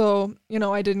came, so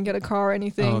I didn't get a car or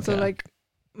anything. Oh, okay. So like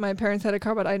my parents had a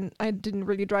car, but I didn't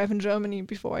really drive in Germany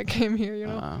before I came here.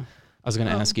 I was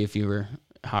gonna ask you if you were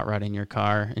hot rodding your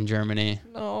car in Germany.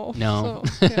 No. No.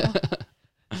 So,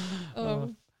 yeah.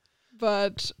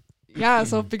 But yeah,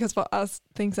 so because for us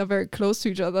things are very close to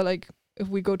each other. Like if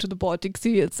we go to the Baltic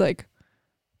Sea, it's like,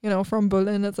 from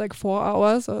Berlin it's like 4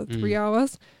 hours or 3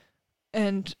 hours,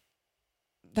 and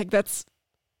like that's.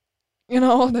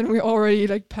 Then we already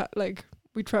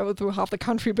we travel through half the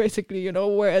country basically,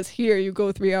 whereas here you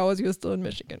go 3 hours, you're still in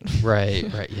Michigan.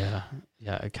 Right, yeah.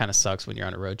 Yeah, it kind of sucks when you're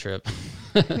on a road trip.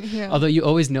 Yeah. Although you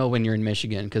always know when you're in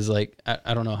Michigan because, like,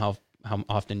 I don't know how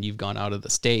often you've gone out of the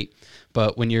state,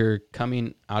 but when you're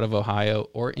coming out of Ohio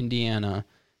or Indiana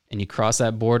and you cross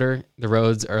that border, the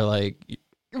roads are like,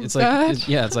 it's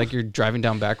like you're driving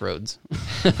down back roads.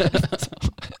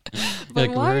 But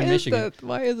like, why is that?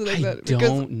 Why is it like that? I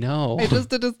don't know. I just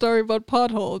did a story about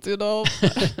potholes,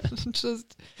 It's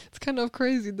kind of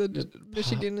crazy that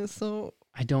Michigan is so...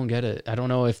 I don't get it. I don't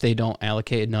know if they don't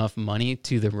allocate enough money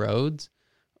to the roads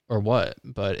or what,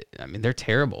 but I mean, they're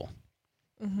terrible.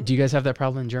 Mm-hmm. Do you guys have that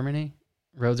problem in Germany?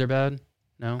 Roads are bad?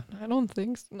 No? I don't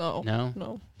think so. No. No?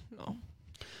 No.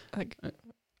 Like,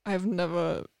 I've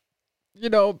never...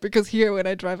 because here when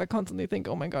I drive, I constantly think,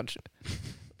 oh my God,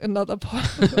 another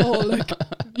pothole. Like,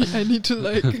 I need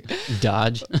to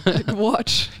dodge,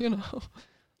 watch,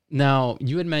 Now,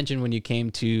 you had mentioned when you came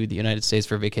to the United States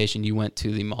for vacation, you went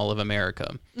to the Mall of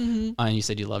America, and you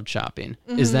said you loved shopping.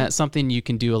 Mm-hmm. Is that something you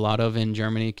can do a lot of in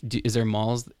Germany? Is there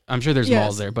malls? I'm sure there's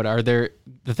malls there, but are there?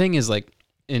 The thing is, like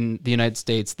in the United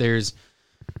States,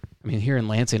 here in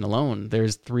Lansing alone,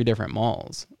 there's 3 different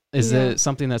malls. Is it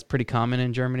something that's pretty common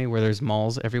in Germany where there's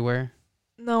malls everywhere?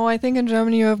 No, I think in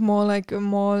Germany you have more like a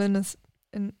mall in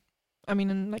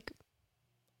like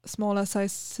smaller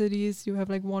size cities you have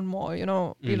like one mall, you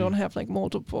don't have like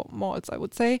multiple malls, I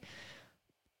would say.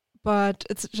 But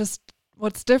it's just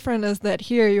what's different is that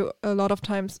here you a lot of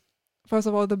times, first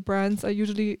of all, the brands are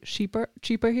usually cheaper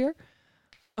here.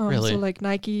 Really? So like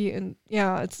Nike and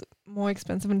it's more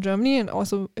expensive in Germany, and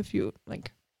also if you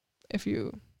think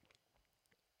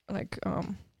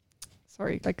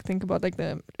about like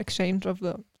the exchange of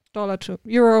the dollar to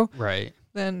euro, right?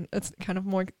 Then it's kind of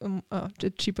more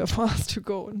cheaper for us to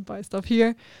go and buy stuff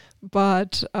here.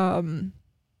 But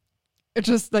it's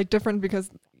just like different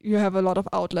because you have a lot of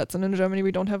outlets, and in Germany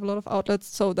we don't have a lot of outlets,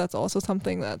 so that's also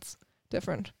something that's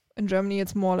different. In Germany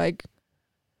it's more like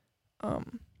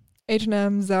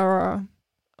H&M, Zara,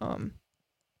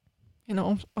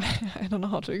 I don't know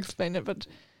how to explain it, but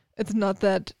it's not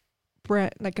that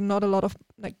brand, like not a lot of,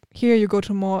 like here you go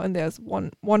to mall and there's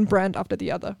one brand after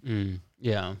the other.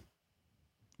 Yeah.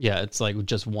 Yeah, it's like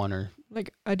just one or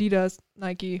like Adidas,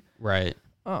 Nike. Right.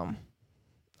 I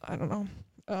don't know.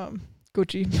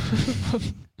 Gucci.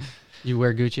 You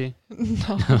wear Gucci?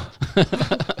 No.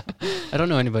 I don't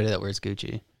know anybody that wears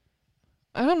Gucci.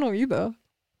 I don't know either.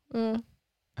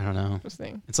 I don't know.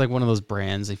 Interesting. It's like one of those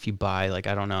brands, if you buy, like,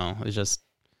 I don't know. It's just,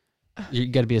 you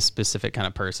got to be a specific kind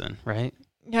of person, right?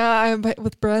 Yeah, but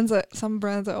with brands, some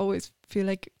brands I always feel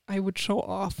like I would show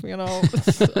off,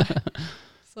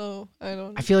 So I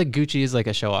don't. I feel like Gucci is like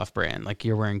a show off brand. Like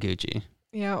you're wearing Gucci.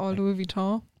 Yeah, or Louis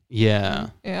Vuitton. Yeah.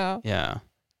 Yeah.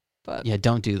 But yeah,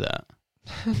 don't do that.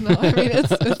 No, I mean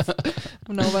it's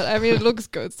no, but I mean it looks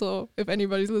good. So if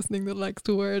anybody's listening that likes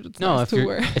to wear it, it's nice to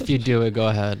wear. If you do it, go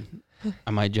ahead.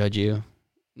 I might judge you.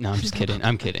 No, I'm just kidding.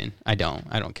 I'm kidding. I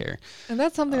don't care. And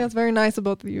that's something that's very nice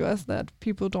about the US, that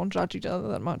people don't judge each other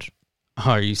that much.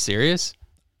 Oh, are you serious?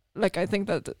 Like I think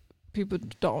that people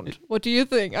don't. What do you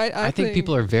think? I think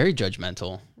people are very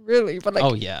judgmental. Really? But like,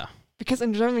 oh yeah. Because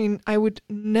in Germany, I would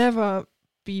never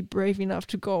be brave enough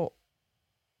to go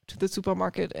to the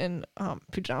supermarket in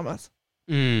pajamas.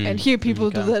 And here people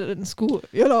do that in school,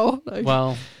 Like,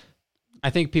 well, I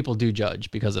think people do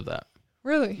judge because of that.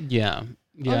 Really? Yeah.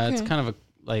 Yeah, okay. It's kind of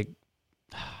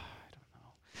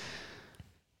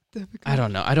I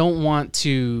don't know. I don't want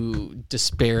to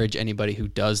disparage anybody who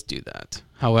does do that.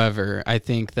 However, I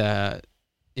think that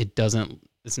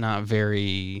it's not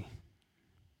very,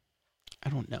 I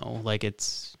don't know, like I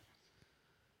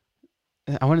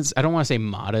don't want to say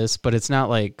modest, but it's not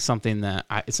like something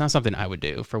it's not something I would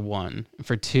do, for one.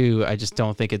 For two, I just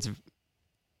don't think I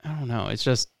don't know. It's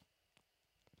just,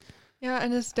 yeah, I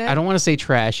understand. I don't want to say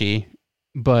trashy,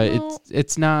 but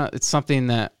it's something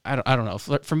that I don't know.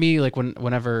 For me, like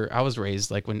whenever I was raised,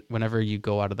 like whenever you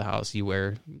go out of the house, you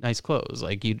wear nice clothes.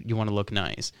 Like you want to look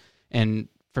nice. And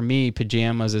for me,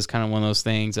 pajamas is kind of one of those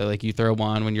things that like you throw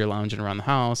on when you're lounging around the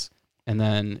house, and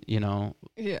then yeah,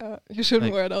 you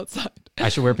shouldn't wear it outside. I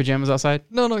should wear pajamas outside?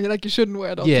 No, like you shouldn't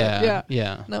wear it outside.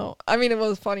 Yeah. No, I mean it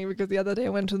was funny because the other day I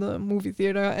went to the movie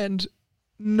theater and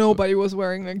nobody was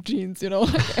wearing like jeans,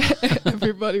 like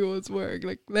everybody was wearing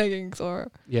like leggings or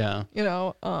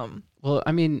well,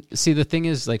 I mean, see, the thing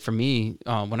is, like for me,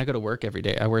 when I go to work every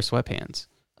day, I wear sweatpants.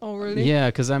 Oh really? Yeah,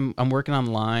 because I'm working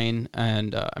online,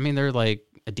 and I mean they're like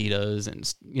Adidas,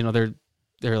 and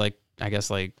they're like I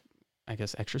guess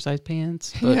exercise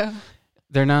pants, but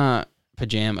they're not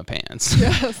pajama pants.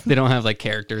 Yes. They don't have like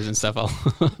characters and stuff all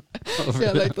over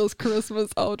them. Like those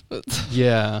Christmas outfits.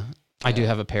 Yeah. I do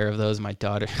have a pair of those. My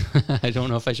daughter, I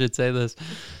don't know if I should say this.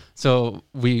 So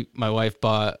my wife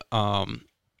bought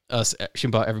she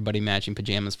bought everybody matching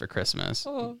pajamas for Christmas,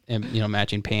 and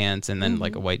matching pants, and then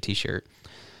like a white T-shirt.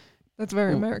 That's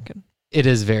very American. It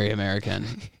is very American,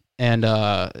 and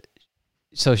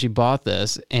so she bought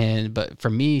this, but for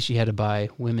me, she had to buy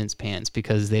women's pants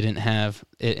because they didn't have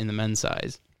it in the men's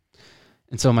size,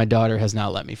 and so my daughter has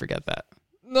not let me forget that.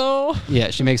 No. Yeah,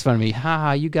 she makes fun of me.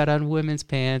 Ha, you got on women's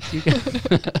pants.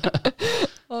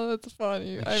 Oh, that's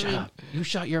funny. You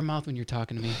shut your mouth when you're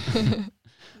talking to me.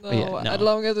 No, as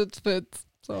long as it fits.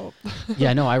 So.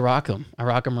 Yeah, no, I rock them. I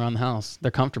rock them around the house. They're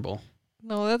comfortable.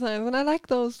 No, that's nice. And I like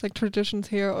those like traditions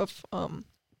here of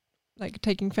like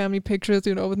taking family pictures,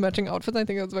 with matching outfits. I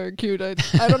think that's very cute. I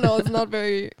don't know. It's not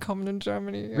very common in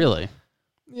Germany. Yeah. Really?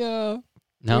 Yeah.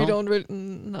 No,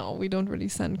 we don't really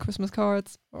send Christmas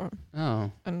cards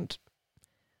and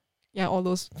all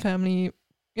those family,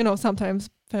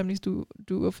 sometimes families do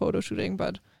a photo shooting,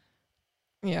 but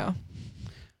yeah.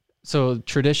 So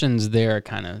traditions there are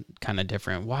kind of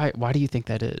different. Why do you think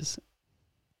that is?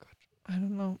 I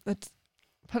don't know.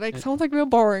 Sounds like real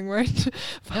boring, right?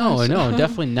 No,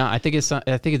 definitely not. I think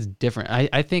it's different.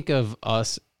 I think of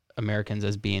us Americans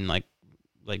as being like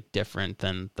different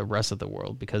than the rest of the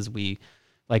world because we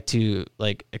like to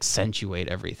like accentuate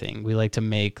everything. We like to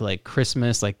make like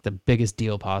Christmas like the biggest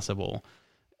deal possible.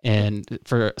 And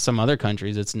for some other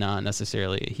countries, it's not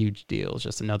necessarily a huge deal. It's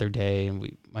just another day and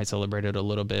we might celebrate it a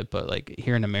little bit. But like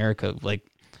here in America, like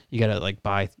you got to like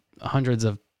buy hundreds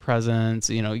of presents,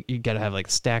 you got to have like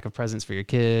a stack of presents for your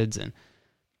kids. And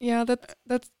yeah,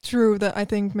 that's true. That I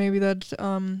think maybe that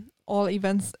all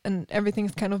events and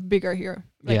everything's kind of bigger here.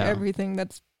 Like everything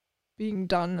that's being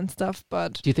done and stuff.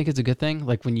 But do you think it's a good thing?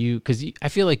 Like because I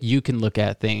feel like you can look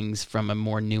at things from a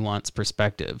more nuanced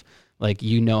perspective. Like,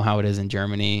 how it is in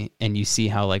Germany and you see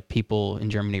how like people in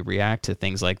Germany react to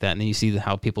things like that. And then you see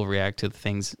how people react to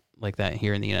things like that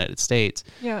here in the United States.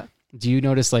 Yeah. Do you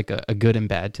notice like a good and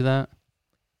bad to that?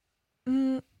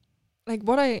 like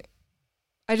what I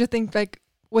just think like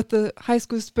with the high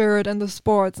school spirit and the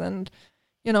sports and,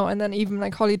 you know, and then even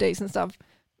like holidays and stuff,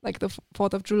 like the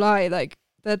 4th of July, like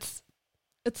it's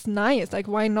nice. Like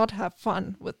why not have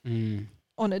fun with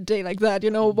on a day like that?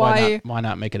 You know, why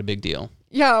not make it a big deal?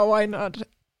 Yeah, why not?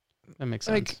 That makes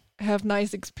sense. Like have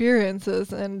nice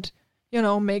experiences and, you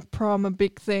know, make prom a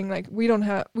big thing. Like we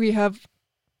have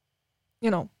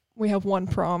one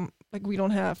prom. Like we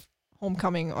don't have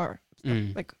homecoming or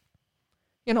stuff, like,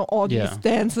 you know, all these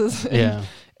dances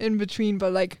in between.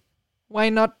 But like, why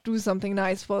not do something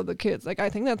nice for the kids? Like I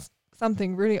think that's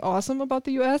something really awesome about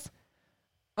the US.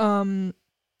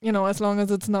 You know, as long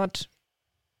as it's not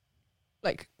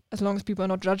like, as long as people are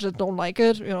not judged that don't like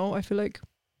it, you know, I feel like,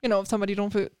 you know, if somebody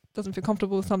doesn't feel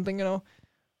comfortable with something, you know,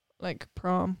 like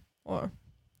prom or,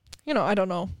 you know, I don't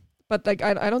know. But like,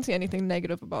 I don't see anything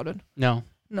negative about it. No.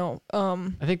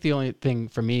 I think the only thing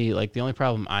for me, like the only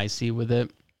problem I see with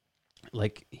it,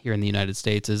 like here in the United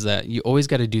States, is that you always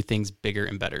got to do things bigger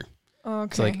and better.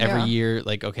 Okay. So like every year,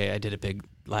 like, okay, I did it big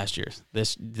last year.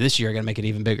 This year I got to make it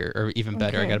even bigger or even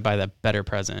better. I got to buy that better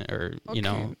present or, you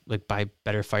know, like buy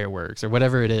better fireworks or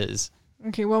whatever it is.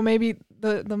 Okay, well, maybe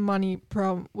the money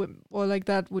problem or like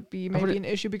that would be maybe an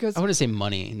issue because... I wouldn't say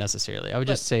money necessarily. I would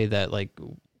just say that like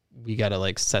we got to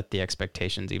like set the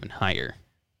expectations even higher.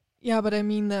 Yeah, but I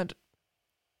mean that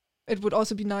it would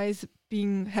also be nice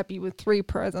being happy with 3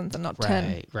 presents and not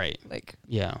 10. Right. Like,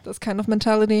 yeah, this kind of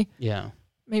mentality. Yeah.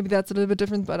 Maybe that's a little bit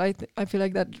different, but I feel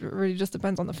like that really just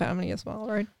depends on the family as well,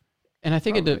 right? And I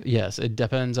think it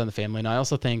depends on the family. And I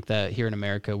also think that here in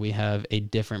America, we have a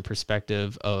different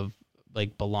perspective of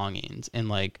like belongings and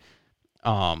like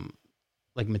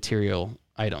material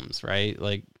items, right?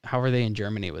 Like how are they in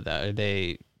Germany with that? Are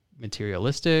they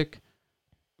materialistic?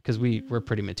 Because we're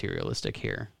pretty materialistic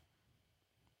here.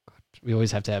 We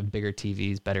always have to have bigger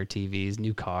TVs, better TVs,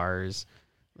 new cars,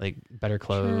 like better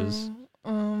clothes,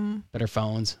 better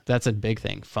phones. That's a big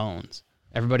thing, phones.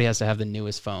 Everybody has to have the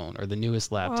newest phone or the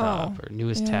newest laptop or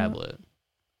newest tablet.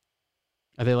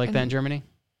 Are they like that in Germany?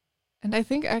 And I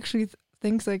think actually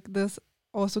things like this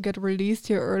also get released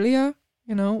here earlier.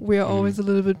 You know, we are always a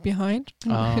little bit behind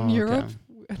in Europe.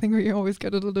 Okay. I think we always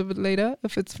get it a little bit later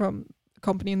if it's from a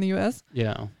company in the US.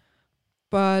 Yeah.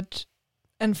 But,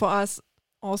 and for us,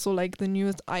 also like the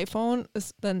newest iPhone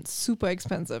is then super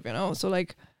expensive, you know? So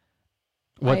like...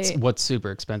 What's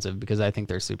super expensive? Because I think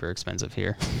they're super expensive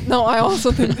here. No, I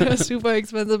also think they're super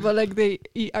expensive, but like they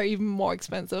are even more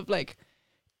expensive. Like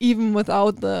even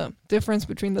without the difference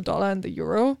between the dollar and the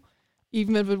euro,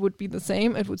 even if it would be the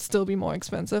same, it would still be more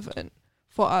expensive and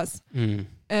for us.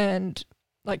 And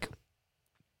like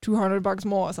 $200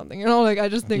 more or something, you know? Like I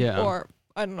just think, or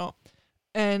I don't know.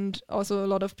 And also a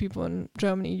lot of people in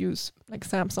Germany use like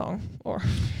Samsung or,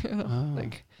 you know,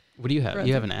 like... What do you have?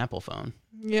 You have an Apple phone.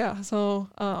 Yeah, so...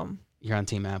 You're on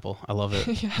Team Apple. I love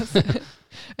it. Yes.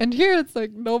 And here it's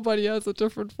like nobody has a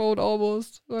different phone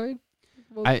almost, right?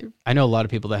 I know a lot of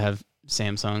people that have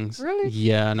Samsungs. Really?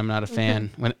 Yeah, and I'm not a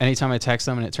fan. Anytime I text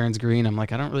them and it turns green, I'm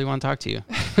like, I don't really want to talk to you.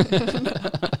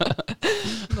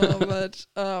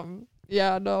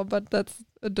 But that's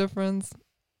a difference.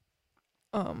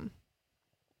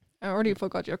 I already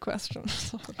forgot your question.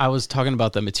 I was talking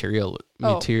about the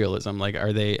materialism. Like,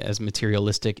 are they as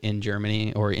materialistic in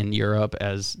Germany or in Europe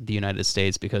as the United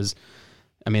States? Because,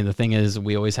 I mean, the thing is,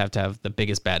 we always have to have the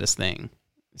biggest, baddest thing,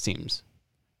 it seems.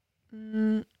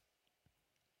 I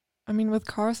mean, with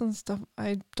cars and stuff,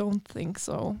 I don't think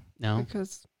so. No?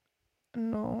 Because,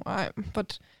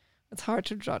 but it's hard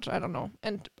to judge. I don't know.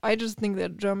 And I just think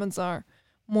that Germans are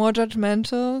more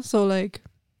judgmental. So, like,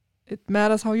 it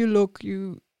matters how you look.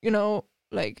 You know,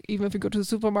 like even if you go to the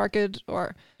supermarket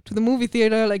or to the movie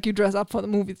theater, like you dress up for the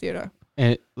movie theater.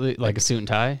 And like a suit and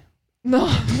tie?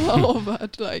 No,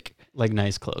 but like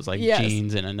nice clothes, like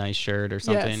jeans and a nice shirt or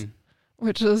something. Yes.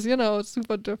 Which is, you know,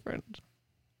 super different.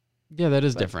 Yeah, that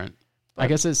is different. I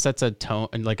guess it sets a tone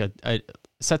and like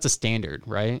sets a standard,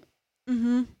 right?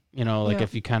 Mm-hmm. You know, like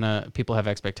if you people have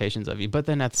expectations of you, but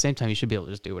then at the same time, you should be able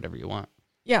to just do whatever you want.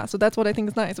 Yeah, so that's what I think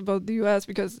is nice about the US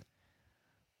because,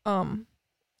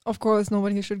 of course,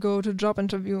 nobody should go to a job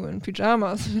interview in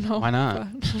pajamas, you know. Why not?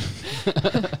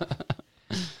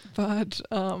 But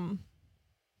what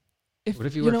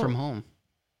if you work from home?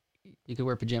 You could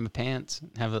wear pajama pants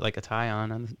and have like a tie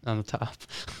on the top.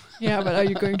 Yeah, but are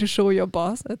you going to show your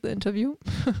boss at the interview?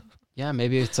 Yeah,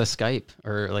 maybe it's a Skype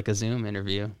or like a Zoom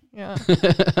interview. Yeah.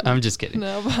 I'm just kidding.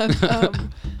 No, but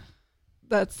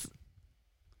that's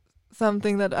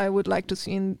something that I would like to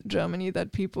see in Germany,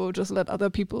 that people just let other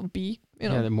people be, you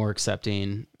know. Yeah, they're more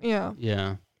accepting. Yeah.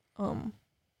 Yeah.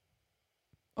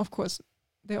 Of course,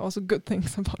 there are also good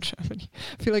things about Germany.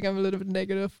 I feel like I'm a little bit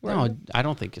negative. No, I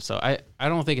don't think so. I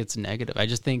don't think it's negative. I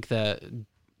just think that,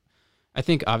 I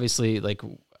think obviously like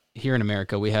here in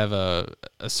America, we have a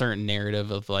certain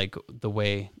narrative of like the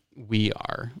way we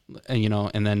are, you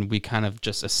know, and then we kind of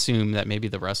just assume that maybe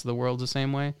the rest of the world's the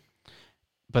same way,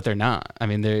 but they're not. I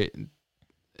mean,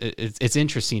 it's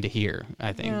interesting to hear,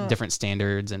 I think, different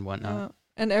standards and whatnot.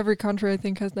 And every country, I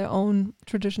think, has their own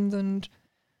traditions and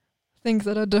things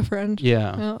that are different.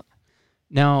 Yeah.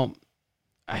 Now,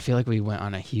 I feel like we went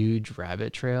on a huge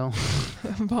rabbit trail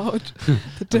about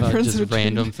the difference about just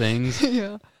random things.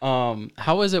 Yeah.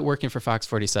 How is it working for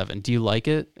Fox47? Do you like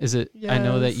it? Is it? Yes. I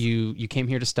know that you came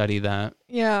here to study that.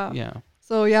 Yeah. Yeah.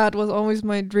 So yeah, it was always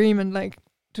my dream, and like,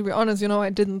 to be honest, you know, I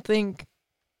didn't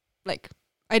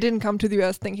come to the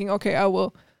US thinking, okay, I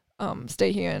will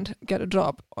stay here and get a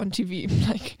job on TV.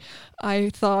 Like,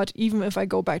 I thought even if I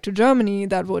go back to Germany,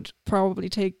 that would probably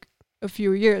take a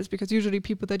few years, because usually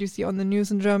people that you see on the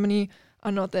news in Germany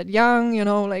are not that young, you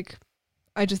know, like,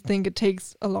 I just think it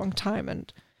takes a long time,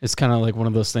 and it's kind of like one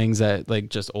of those things that like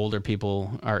just older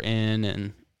people are in,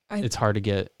 and it's hard to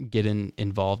get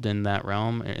involved in that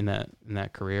realm, in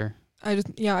that career. I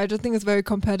just think it's very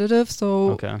competitive.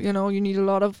 So, you know, you need a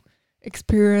lot of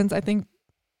experience.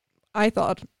 I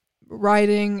thought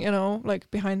writing, you know, like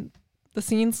behind the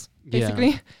scenes,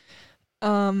 basically.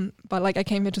 Yeah. But like I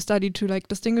came here to study to like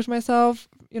distinguish myself,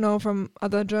 you know, from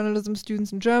other journalism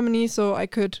students in Germany, so I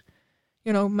could,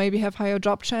 you know, maybe have higher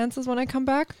job chances when I come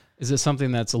back. Is this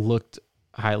something that's looked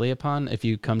highly upon if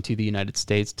you come to the United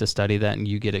States to study that and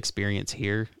you get experience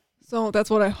here? So that's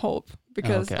what I hope,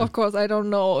 because of course I don't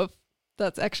know if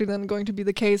that's actually then going to be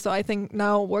the case. So I think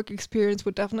now work experience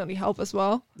would definitely help as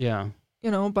well. Yeah. You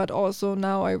know, but also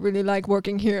now I really like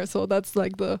working here, so that's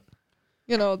like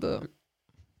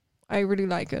I really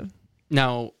like it.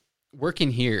 Now,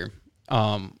 working here,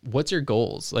 what's your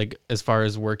goals? Like, as far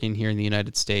as working here in the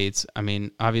United States, I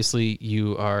mean, obviously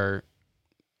you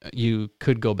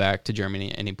could go back to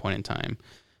Germany at any point in time.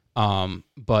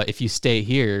 But if you stay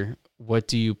here, what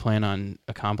do you plan on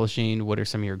accomplishing? What are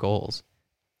some of your goals?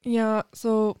 Yeah,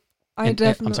 so I'm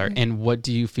sorry. And what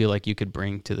do you feel like you could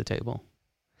bring to the table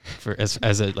for as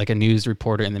a news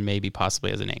reporter, and then maybe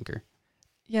possibly as an anchor?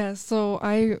 Yeah, so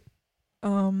I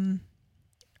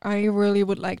really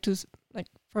would like to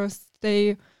first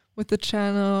stay with the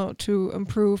channel to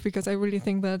improve, because I really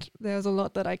think that there's a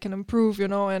lot that I can improve, you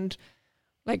know, and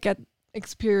like get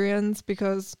experience,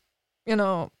 because, you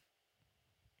know,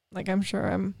 like I'm sure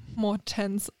I'm more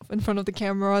tense in front of the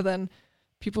camera than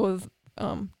people with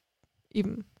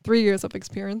even 3 years of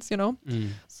experience, you know.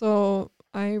 So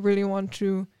I really want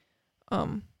to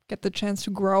get the chance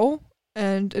to grow,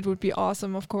 and it would be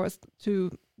awesome, of course,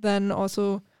 to then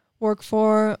also work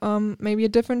for maybe a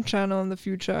different channel in the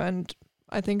future. And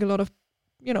I think a lot of,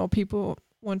 you know, people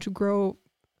want to grow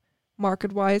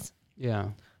market-wise. Yeah.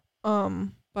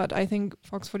 But I think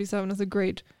Fox47 is a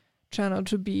great channel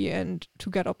to be and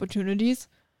to get opportunities.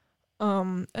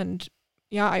 And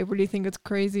yeah, I really think it's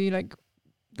crazy, like,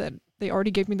 that they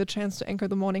already gave me the chance to anchor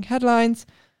the morning headlines.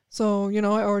 So, you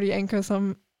know, I already anchor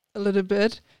a little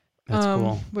bit. That's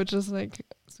cool. Which is like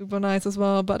super nice as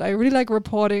well. But I really like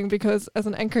reporting, because as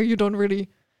an anchor, you don't really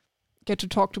get to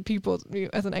talk to people.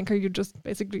 As an anchor, you just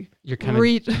basically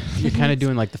read. You're kind of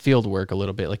doing like the field work a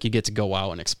little bit. Like you get to go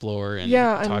out and explore and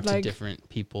talk to different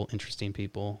people, interesting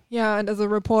people. Yeah, and as a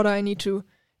reporter, I need to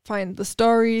find the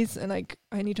stories, and like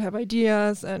I need to have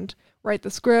ideas and write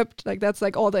the script. Like that's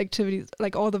like all the activities,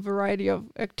 like all the variety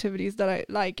of activities that I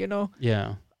like, you know.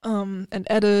 Yeah. And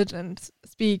edit and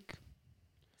speak.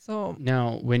 So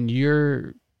now, when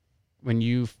you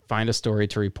find a story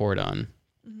to report on,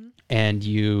 and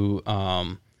you're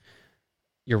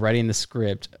writing the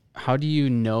script, how do you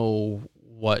know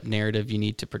what narrative you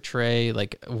need to portray?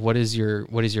 Like, what is your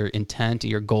intent,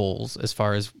 your goals as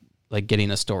far as like getting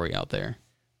a story out there?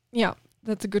 Yeah,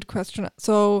 that's a good question.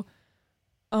 So,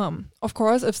 of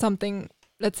course, if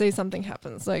let's say something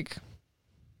happens, like,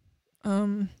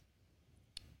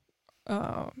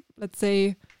 let's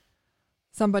say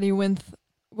somebody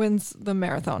wins the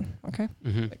marathon, okay?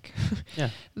 Like, yeah.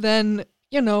 Then,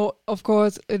 you know, of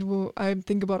course, I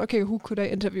think about, okay, who could I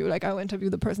interview? Like, I'll interview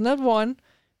the person that won,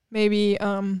 maybe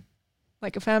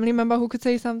like a family member who could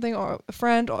say something, or a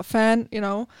friend or a fan, you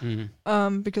know,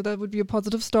 because that would be a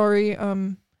positive story.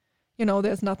 You know,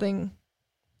 there's nothing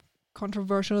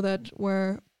controversial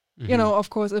you know, of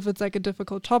course, if it's like a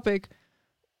difficult topic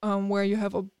where you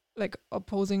have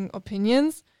opposing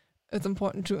opinions, it's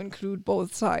important to include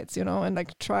both sides, you know, and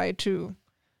like try to,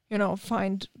 you know,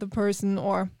 find the person.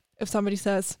 Or if somebody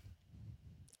says,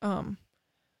 oh,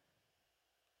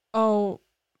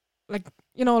 like,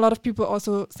 a lot of people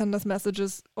also send us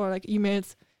messages or like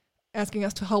emails asking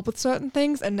us to help with certain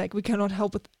things, and like we cannot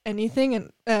help with anything,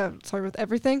 and with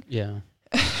everything. Yeah.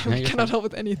 We cannot help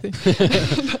with anything.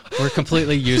 We're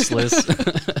completely useless.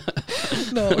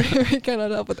 No, we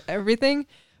cannot help with everything.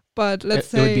 But let's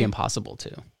say it would be impossible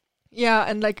to. Yeah,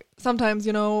 and like sometimes,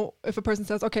 if a person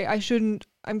says, okay,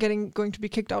 I'm going to be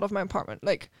kicked out of my apartment,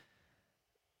 like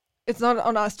it's not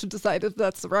on us to decide if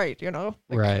that's right, Like,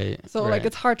 right. So right. like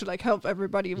it's hard to like help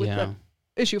everybody with that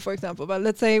issue, for example. But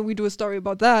let's say we do a story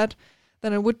about that,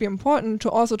 then it would be important to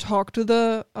also talk to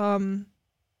the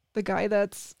guy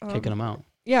that's kicking them out.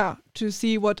 Yeah, to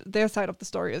see what their side of the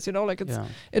story is, like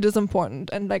it is important.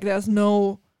 And like there's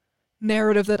no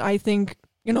narrative that I think,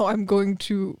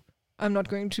 I'm not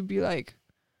going to be like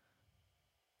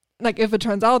if it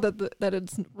turns out that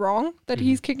it's wrong that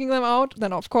he's kicking them out,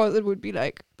 then of course it would be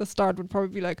like the start would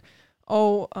probably be like,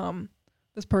 oh,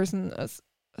 this person is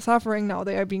suffering now,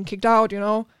 they are being kicked out, You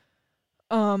know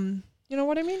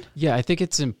what I mean? Yeah, I think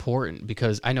it's important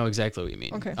because I know exactly what you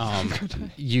mean. Okay.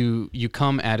 You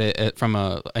come at it from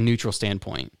a neutral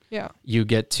standpoint. Yeah. You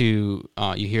get to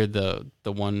you hear the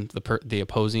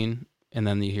opposing, and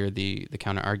then you hear the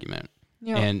counter argument.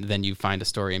 Yeah. And then you find a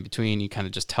story in between. You kind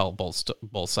of just tell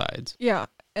both sides. Yeah,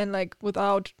 and like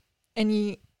without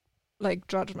any like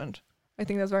judgment. I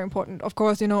think that's very important. Of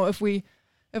course, if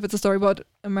it's a story about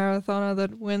a marathoner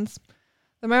that wins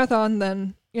the marathon,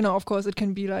 then of course it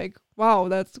can be like, wow,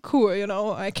 that's cool.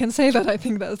 I can say that I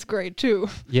think that's great too.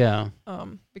 Yeah.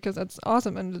 Because that's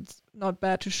awesome, and it's not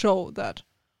bad to show that.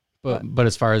 But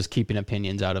as far as keeping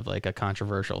opinions out of like a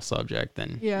controversial subject,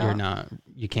 then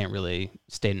you can't really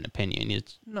state an opinion.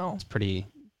 It's pretty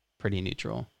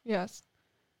neutral. Yes.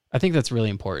 I think that's really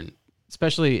important,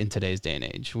 especially in today's day and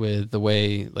age with the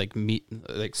way like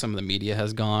some of the media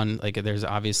has gone. Like there's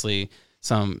obviously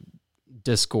some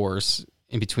discourse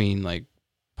in between like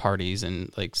parties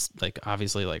and like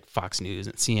obviously like Fox News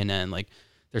and CNN. Like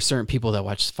there's certain people that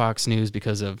watch Fox News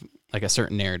because of like a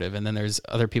certain narrative, and then there's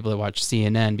other people that watch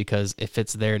CNN because it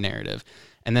fits their narrative,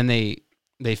 and then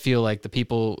they feel like the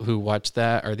people who watch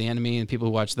that are the enemy and people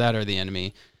who watch that are the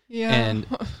enemy. Yeah. And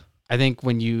I think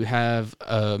when you have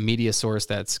a media source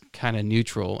that's kind of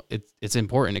neutral, it's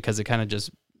important because it kind of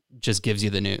just gives you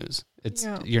the news.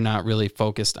 You're not really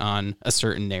focused on a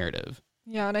certain narrative.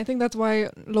 Yeah, and I think that's why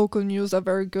local news are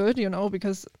very good,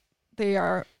 because they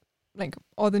are like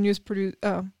all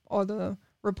the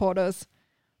reporters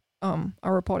are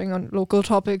reporting on local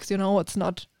topics. It's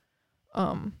not,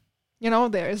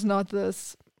 there is not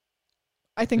this.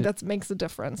 I think that makes a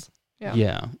difference. Yeah.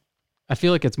 Yeah, I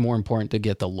feel like it's more important to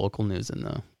get the local news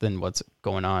than what's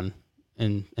going on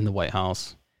in the White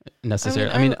House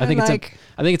necessarily. I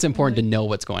think it's important to know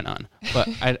what's going on, but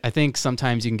I think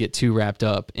sometimes you can get too wrapped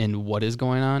up in what is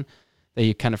going on that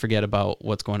you kind of forget about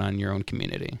what's going on in your own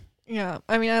community. Yeah,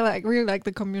 I really like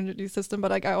the community system,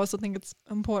 but like I also think it's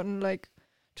important like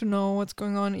to know what's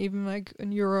going on even like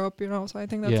in Europe, so I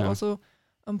think that's also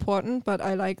important. But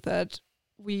I like that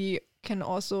we can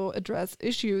also address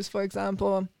issues, for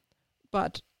example,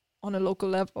 but on a local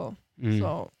level.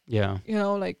 So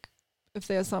like if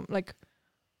there's some like,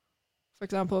 for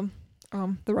example,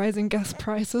 the rising gas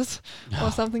prices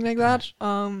or something like that,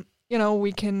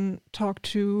 we can talk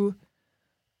to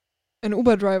an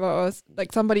Uber driver or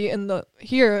like somebody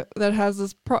here that has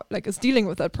this is dealing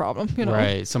with that problem,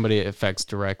 Right, somebody it affects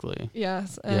directly.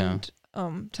 Yes, and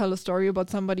tell a story about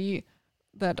somebody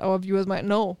that our viewers might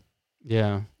know.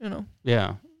 Yeah.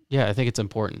 Yeah, I think it's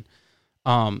important.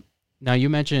 Now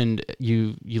you mentioned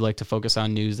you like to focus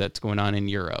on news that's going on in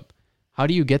Europe. How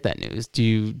do you get that news? Do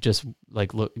you just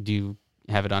like look? Do you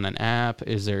have it on an app?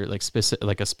 Is there like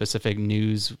a specific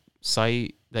news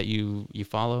site that you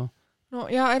follow? No,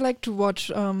 yeah, I like to watch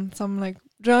some like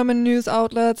German news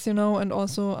outlets, and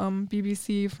also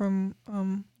BBC from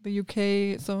the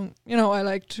UK. So I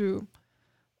like to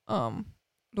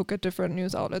look at different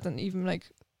news outlets, and even like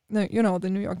the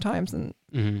New York Times and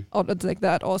outlets like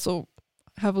that also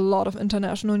have a lot of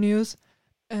international news.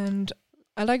 And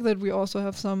I like that we also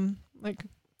have some like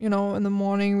in the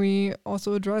morning we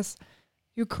also address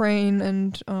Ukraine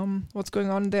and what's going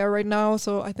on there right now.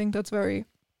 So I think that's very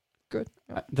good.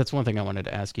 Yeah. That's one thing I wanted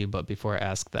to ask you, but before I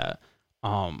ask that,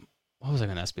 what was I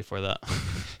going to ask before that?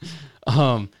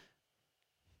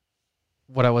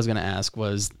 What I was going to ask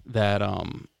was that,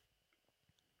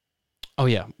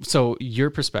 so your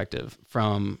perspective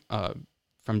from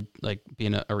like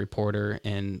being a reporter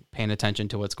and paying attention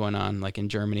to what's going on like in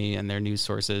Germany and their news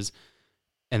sources,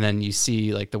 and then you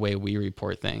see like the way we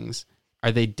report things,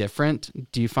 are they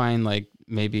different? Do you find like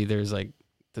maybe there's like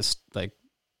this like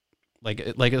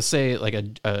like let's say like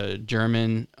a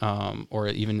German or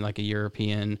even like a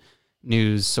European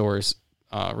news source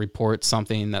reports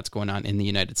something that's going on in the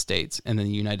United States, and then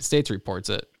the United States reports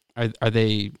it. Are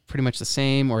they pretty much the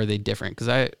same, or are they different?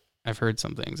 Because I've heard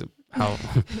some things how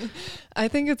I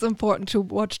think it's important to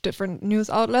watch different news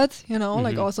outlets,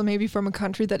 like also maybe from a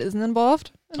country that isn't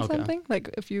involved in something. Like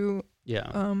if you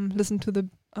listen to the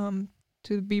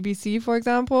BBC, for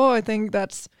example, I think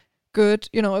that's good,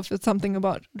 if it's something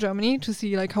about Germany, to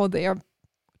see like how they are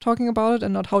talking about it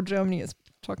and not how Germany is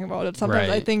talking about it.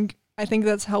 Sometimes I think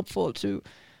that's helpful to,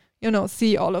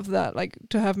 see all of that, like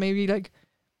to have maybe like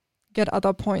get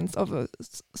other points of a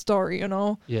story,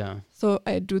 Yeah. So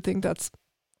I do think that's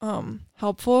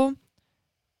helpful.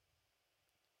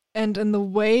 And in the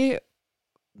way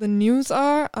the news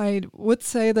are, I would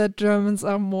say that Germans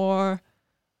are more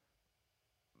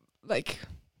like,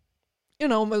 a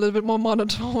little bit more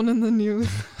monotone in the news.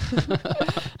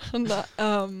 And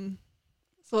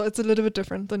so it's a little bit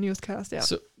different, the newscast, yeah.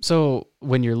 So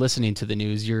when you're listening to the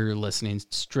news, you're listening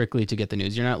strictly to get the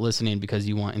news. You're not listening because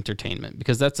you want entertainment.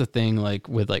 Because that's the thing, like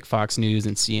with like Fox News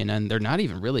and CNN, they're not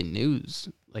even really news.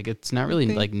 Like it's not really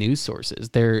like news sources.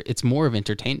 It's more of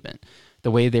entertainment.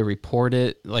 The way they report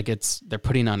it, like they're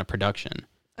putting on a production.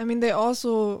 I mean, they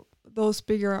also, those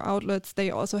bigger outlets, they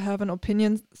also have an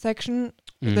opinion section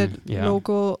that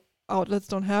local outlets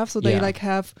don't have. So they like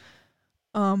have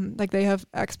they have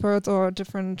experts or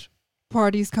different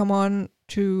parties come on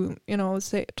to,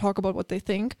 talk about what they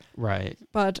think. Right.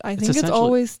 But I think it's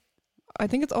always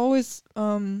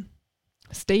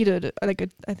stated, like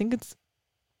I think it's,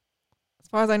 as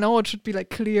far as I know, it should be like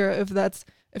clear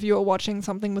if you're watching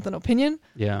something with an opinion.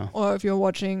 Yeah. Or if you're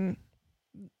watching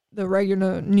the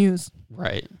regular news.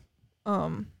 Right.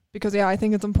 Because I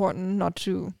think it's important not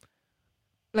to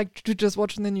just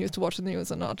watch the news to watch the news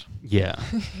and not. Yeah.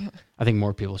 I think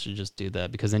more people should just do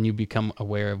that, because then you become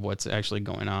aware of what's actually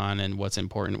going on and what's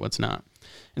important, what's not,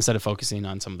 instead of focusing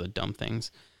on some of the dumb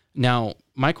things. Now,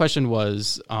 my question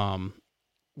was,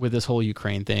 with this whole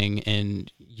Ukraine thing, and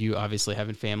you obviously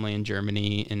having family in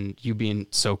Germany and you being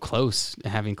so close,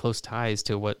 having close ties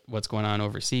to what's going on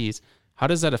overseas, how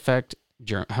does that affect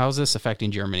how is this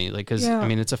affecting Germany? Like, because I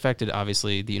mean, it's affected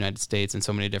obviously the United States in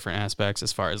so many different aspects,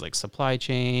 as far as like supply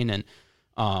chain and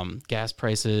gas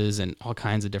prices and all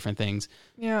kinds of different things.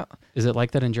 Yeah. Is it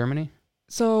like that in Germany?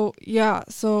 So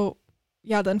the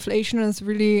inflation is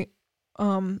really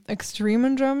extreme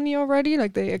in Germany already.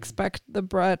 Like they expect the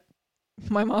bread.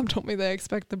 My mom told me they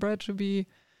expect the bread to be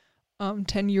 10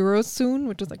 euros soon,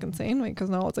 which is like insane,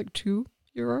 because now it's like €2.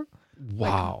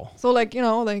 Wow. So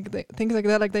things like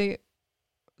that, like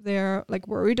they're like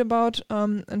worried about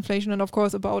inflation, and of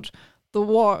course about the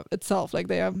war itself. Like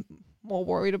they are more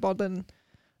worried about than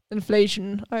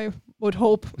inflation, I would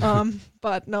hope.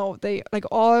 But no, they like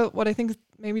all, what I think is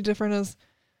maybe different is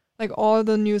like all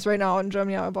the news right now in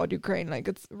Germany are about Ukraine. Like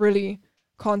it's really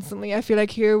constantly. I feel like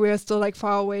here we're still like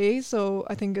far away, so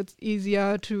I think it's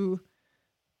easier to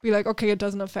be like, okay, it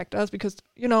doesn't affect us, because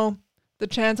the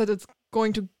chance that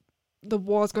the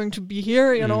war is going to be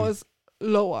here, is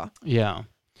lower. Yeah.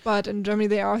 But in Germany,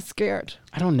 they are scared.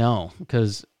 I don't know,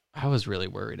 because I was really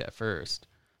worried at first.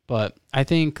 But I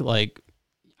think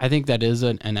that is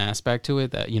an aspect to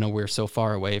it, that, we're so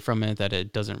far away from it that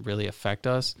it doesn't really affect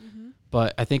us. Mm-hmm.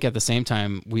 But I think at the same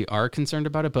time, we are concerned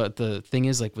about it. But the thing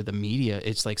is, like with the media,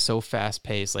 it's like so fast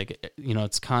paced. Like,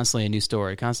 it's constantly a new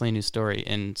story.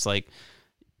 And it's like,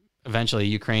 eventually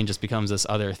Ukraine just becomes this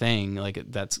other thing, like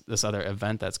that's this other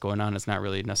event that's going on. It's not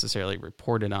really necessarily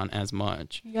reported on as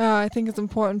much. Yeah, I think it's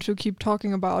important to keep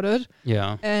talking about it.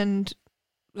 Yeah. And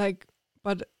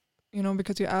but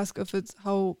because you ask if it's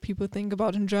how people think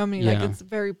about in Germany, like it's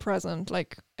very present,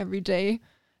 like every day.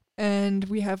 And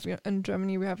in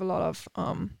Germany, we have a lot of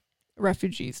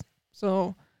refugees.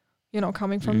 So,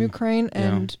 coming from Ukraine,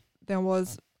 and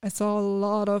I saw a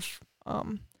lot of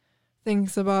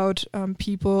things about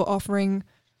people offering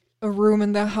a room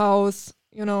in their house,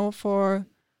 for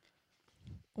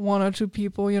 1 or 2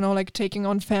 people, like taking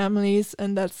on families.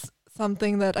 And that's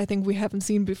something that I think we haven't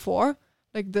seen before.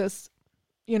 Like this,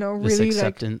 really this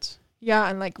acceptance.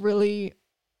 And like really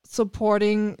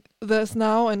supporting this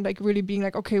now, and like really being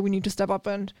like, okay, we need to step up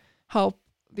and help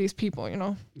these people,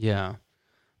 Yeah.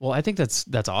 Well, I think that's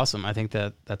awesome. I think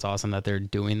that's awesome that they're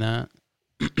doing that.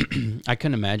 I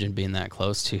couldn't imagine being that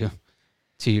close to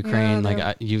Ukraine.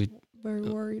 Very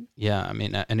worried. Yeah, I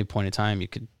mean, at any point in time, you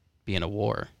could be in a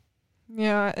war.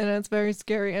 Yeah, and it's very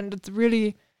scary, and it's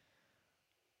really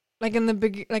like in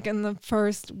the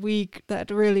first week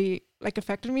that really like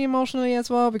affected me emotionally as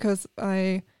well, because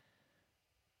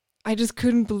I just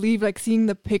couldn't believe, like, seeing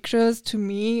the pictures. To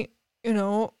me,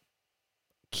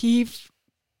 Kiev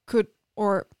could,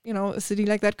 or, a city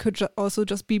like that could also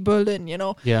just be Berlin,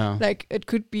 Yeah. Like, it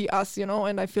could be us,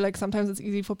 and I feel like sometimes it's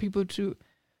easy for people to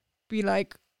be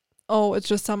like, oh, it's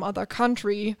just some other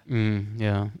country.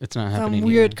 Yeah, it's not happening some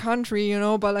weird here. country,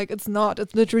 but like it's not.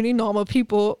 It's literally normal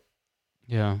people.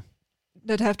 Yeah.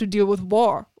 That have to deal with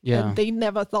war. Yeah. And they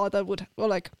never thought that would, or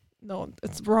like, no,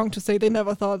 it's wrong to say they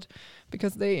never thought,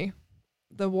 because the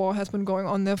war has been going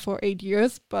on there for 8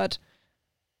 years, but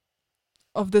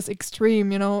of this extreme,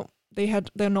 they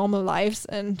had their normal lives,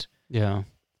 and yeah.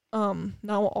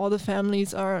 Now all the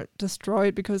families are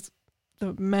destroyed because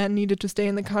the men needed to stay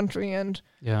in the country, and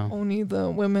only the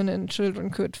women and children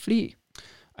could flee.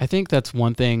 I think that's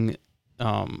one thing,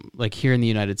 like here in the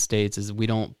United States, is we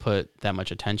don't put that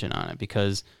much attention on it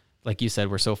because, like you said,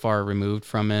 we're so far removed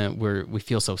from it. We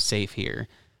feel so safe here.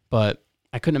 But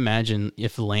I couldn't imagine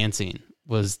if Lansing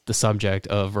was the subject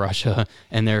of Russia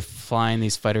and they're flying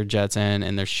these fighter jets in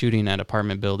and they're shooting at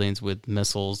apartment buildings with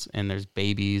missiles, and there's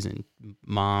babies and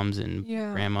moms and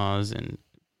grandmas and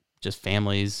just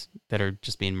families that are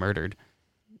just being murdered.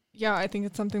 Yeah, I think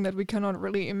it's something that we cannot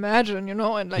really imagine,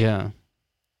 and like,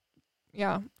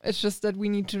 yeah, it's just that we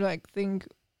need to like think,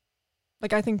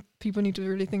 like, I think people need to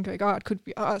really think like, oh, it could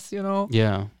be us,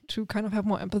 Yeah. To kind of have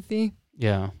more empathy.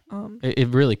 Yeah. It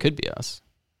really could be us.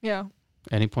 Yeah.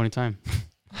 Any point in time.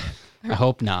 I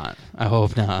hope not.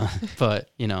 But,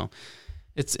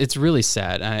 it's really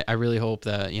sad. I really hope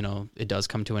that, it does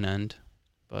come to an end.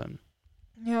 But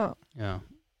yeah. Yeah.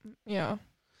 Yeah.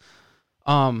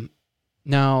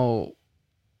 Now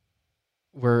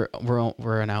we're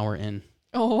an hour in.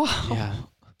 Oh, wow. Yeah.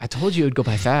 I told you it would go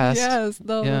by fast. Yes,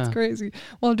 no, that's crazy.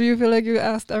 Well, do you feel like you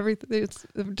asked everything?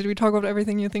 Did we talk about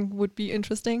everything you think would be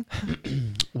interesting?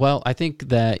 Well, I think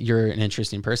that you're an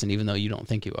interesting person, even though you don't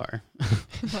think you are.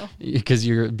 Because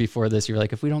before this, you're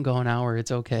like, if we don't go an hour,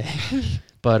 it's okay.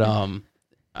 But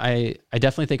I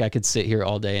definitely think I could sit here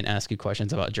all day and ask you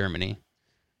questions about Germany.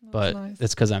 But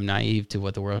it's because I'm naive to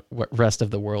what rest of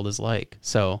the world is like.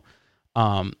 So,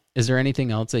 is there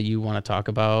anything else that you want to talk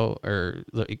about, or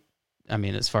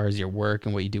as far as your work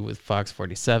and what you do with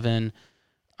Fox47?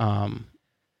 I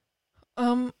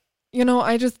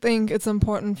just think it's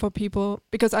important for people,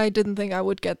 because I didn't think I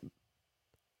would get,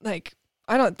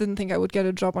 didn't think I would get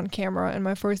a job on camera in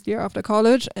my first year after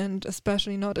college, and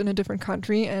especially not in a different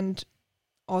country, and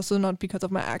also not because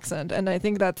of my accent. And I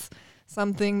think that's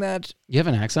something that... You have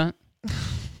an accent?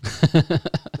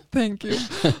 Thank you.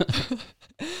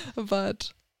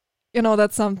 But,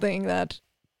 that's something that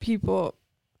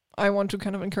I want to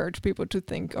kind of encourage people to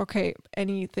think, okay,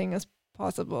 anything is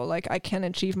possible. Like, I can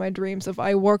achieve my dreams if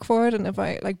I work for it and if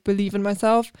I believe in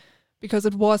myself, because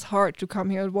it was hard to come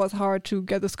here. It was hard to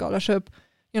get the scholarship,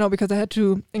 because I had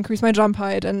to increase my jump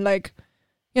height and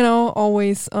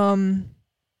always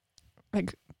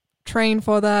train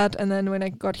for that. And then when I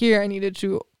got here, I needed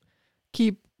to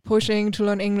keep pushing to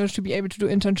learn English, to be able to do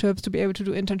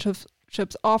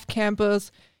internships off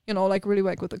campus, really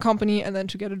work with the company, and then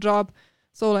to get a job.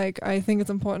 So I think it's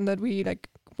important that we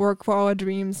work for our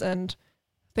dreams and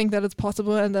think that it's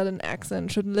possible, and that an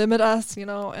accent shouldn't limit us,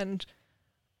 and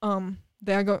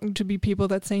there are going to be people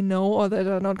that say no, or that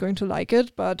are not going to like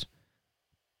it, but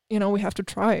we have to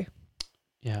try.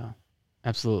 Yeah,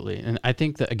 absolutely. And I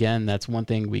think that, again, that's one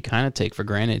thing we kind of take for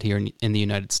granted here in the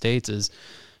United States is,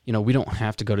 we don't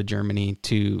have to go to Germany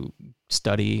to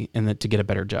study and then to get a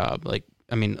better job.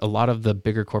 A lot of the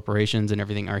bigger corporations and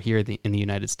everything are here in the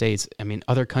United States.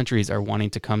 Other countries are wanting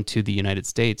to come to the United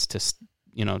States to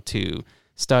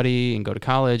study and go to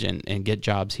college and get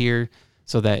jobs here,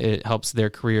 so that it helps their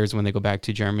careers when they go back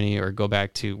to Germany or go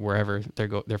back to wherever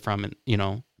they're from,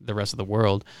 in, the rest of the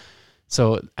world.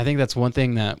 So I think that's one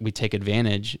thing that we take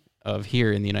advantage of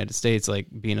here in the United States,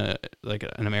 being an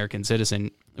American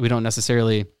citizen. We don't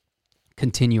necessarily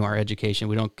continue our education.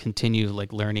 We don't continue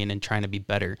learning and trying to be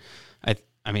better.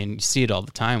 You see it all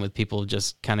the time with people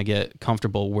just kind of get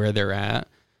comfortable where they're at,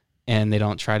 and they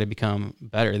don't try to become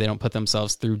better. They don't put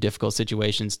themselves through difficult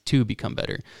situations to become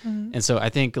better. Mm-hmm. And so I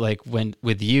think when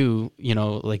with you,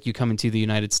 you come into the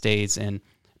United States and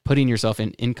putting yourself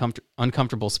in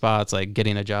uncomfortable spots, like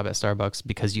getting a job at Starbucks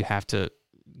because you have to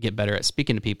get better at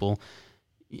speaking to people,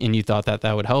 and you thought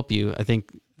that would help you. I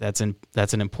think that's an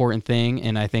important thing,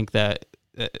 and I think that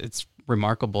it's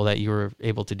remarkable that you were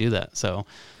able to do that. So,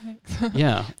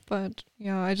 yeah. But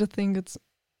yeah, I just think it's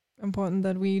important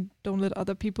that we don't let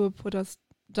other people put us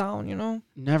down.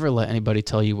 Never let anybody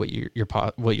tell you what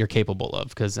you're capable of,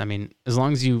 because as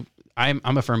long as I'm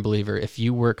a firm believer, if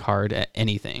you work hard at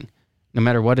anything, no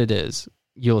matter what it is,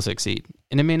 you'll succeed.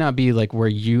 And it may not be like where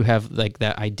you have like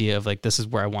that idea of like, this is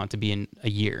where I want to be in a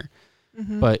year,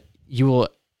 but you will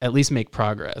at least make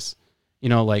progress. You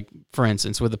know, like for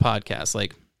instance, with the podcast,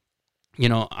 like, you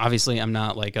know, obviously I'm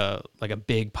not like a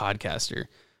big podcaster,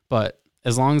 but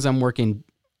as long as I'm working,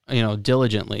 you know,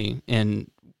 diligently and,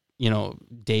 you know,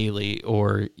 daily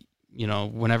or, you know,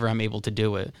 whenever I'm able to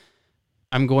do it,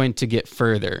 I'm going to get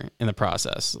further in the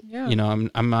process. Yeah. You know,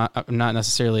 I'm not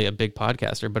necessarily a big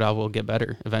podcaster, but I will get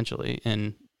better eventually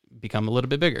and become a little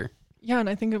bit bigger. Yeah. And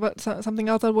I think about something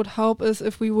else that would help is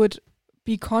if we would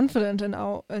be confident in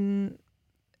our, in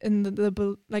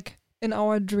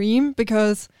our dream,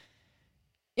 because,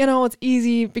 you know, it's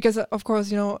easy because of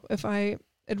course, you know,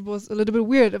 it was a little bit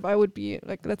weird if I would be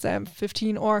like, let's say I'm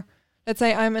 15 or let's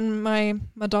say I'm in my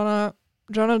Madonna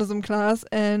journalism class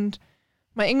and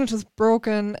my English is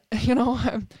broken, you know,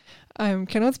 I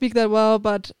cannot speak that well,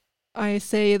 but I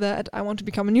say that I want to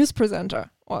become a news presenter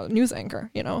or news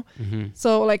anchor, you know?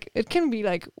 So like, it can be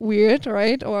like weird,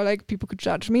 right? Or like people could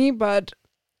judge me, but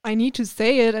I need to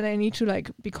say it and I need to like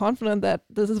be confident that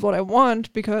this is what I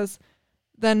want, because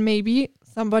then maybe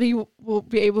somebody will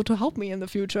be able to help me in the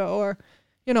future or,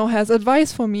 you know, has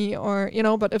advice for me or, you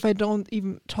know, but if I don't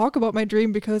even talk about my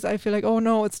dream because I feel like, oh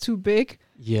no, it's too big.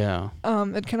 Yeah.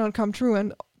 It cannot come true.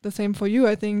 And the same for you.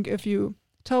 I think if you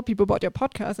tell people about your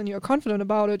podcast and you're confident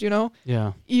about it, you know,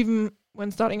 even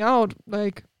when starting out,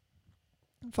 like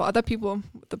for other people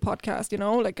with the podcast, you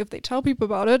know, like if they tell people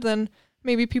about it, then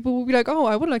maybe people will be like, oh,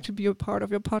 I would like to be a part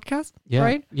of your podcast. Yeah.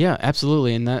 Right. Yeah,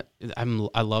 absolutely. And that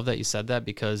I love that you said that,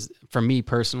 because for me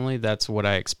personally, that's what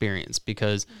I experienced,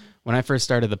 because when I first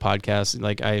started the podcast,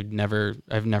 like I've never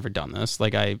done this.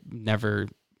 Like I never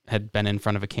had been in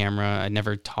front of a camera. I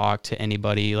never talked to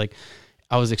anybody. Like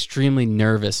I was extremely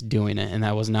nervous doing it and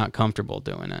I was not comfortable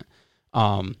doing it.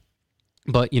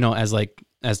 But you know,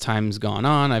 as time's gone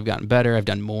on, I've gotten better. I've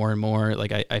done more and more.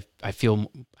 Like I feel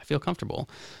comfortable.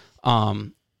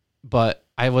 But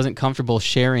I wasn't comfortable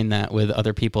sharing that with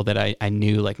other people that I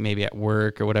knew, like maybe at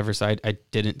work or whatever. So I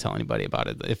didn't tell anybody about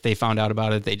it. If they found out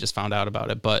about it, they just found out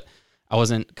about it. But I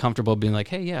wasn't comfortable being like,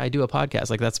 hey, yeah, I do a podcast.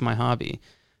 Like that's my hobby.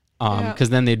 Cause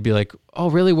then they'd be like,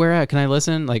 oh really? Where at? Can I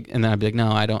listen? Like, and then I'd be like,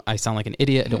 no, I don't, I sound like an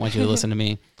idiot. I don't want you to listen to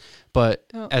me.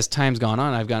 But as time's gone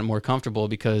on, I've gotten more comfortable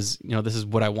because, you know, this is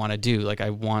what I want to do. Like I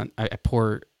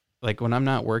pour, like when I'm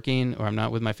not working or I'm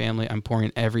not with my family, I'm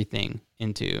pouring everything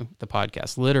into the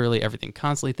podcast, literally everything,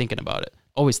 constantly thinking about it,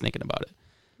 always thinking about it.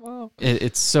 Wow.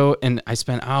 It's so, and I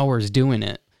spent hours doing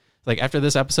it. Like after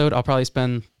this episode, I'll probably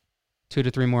spend 2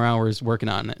 to 3 more hours working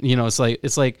on it. You know, it's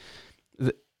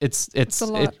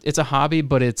a hobby,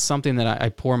 but it's something that I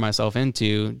pour myself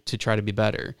into to try to be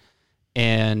better.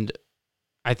 And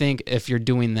I think if you're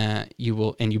doing that, you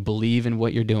will, and you believe in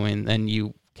what you're doing, then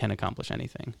you can accomplish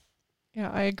anything. Yeah,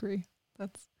 I agree.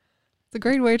 It's a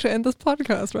great way to end this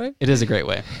podcast, right? It is a great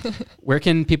way. Where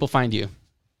can people find you?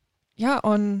 Yeah,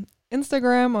 on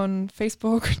Instagram, on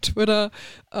Facebook, Twitter.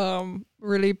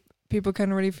 Really, people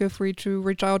can really feel free to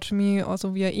reach out to me also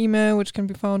via email, which can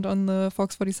be found on the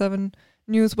Fox47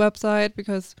 news website,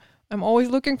 because I'm always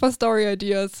looking for story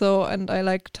ideas. So, and I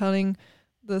like telling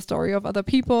the story of other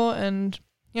people and,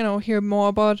 you know, hear more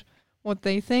about what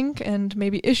they think and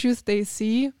maybe issues they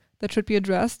see that should be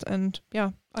addressed. And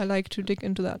yeah, I like to dig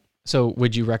into that. So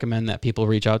would you recommend that people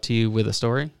reach out to you with a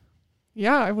story?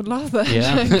 Yeah, I would love that.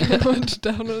 Yeah. It would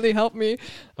definitely help me.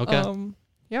 Okay.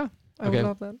 Yeah, I would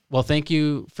love that. Well, thank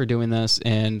you for doing this,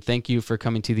 and thank you for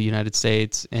coming to the United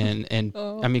States. And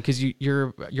I mean, because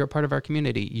you're a part of our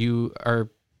community. You are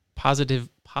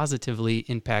positively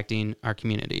impacting our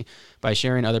community by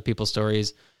sharing other people's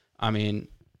stories. I mean,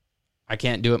 I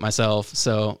can't do it by myself.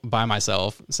 So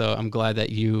I'm glad that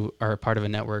you are a part of a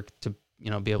network to, you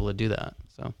know, be able to do that.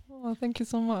 So. Well, thank you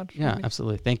so much. Yeah,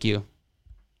 absolutely. Thank you.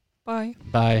 Bye.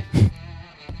 Bye.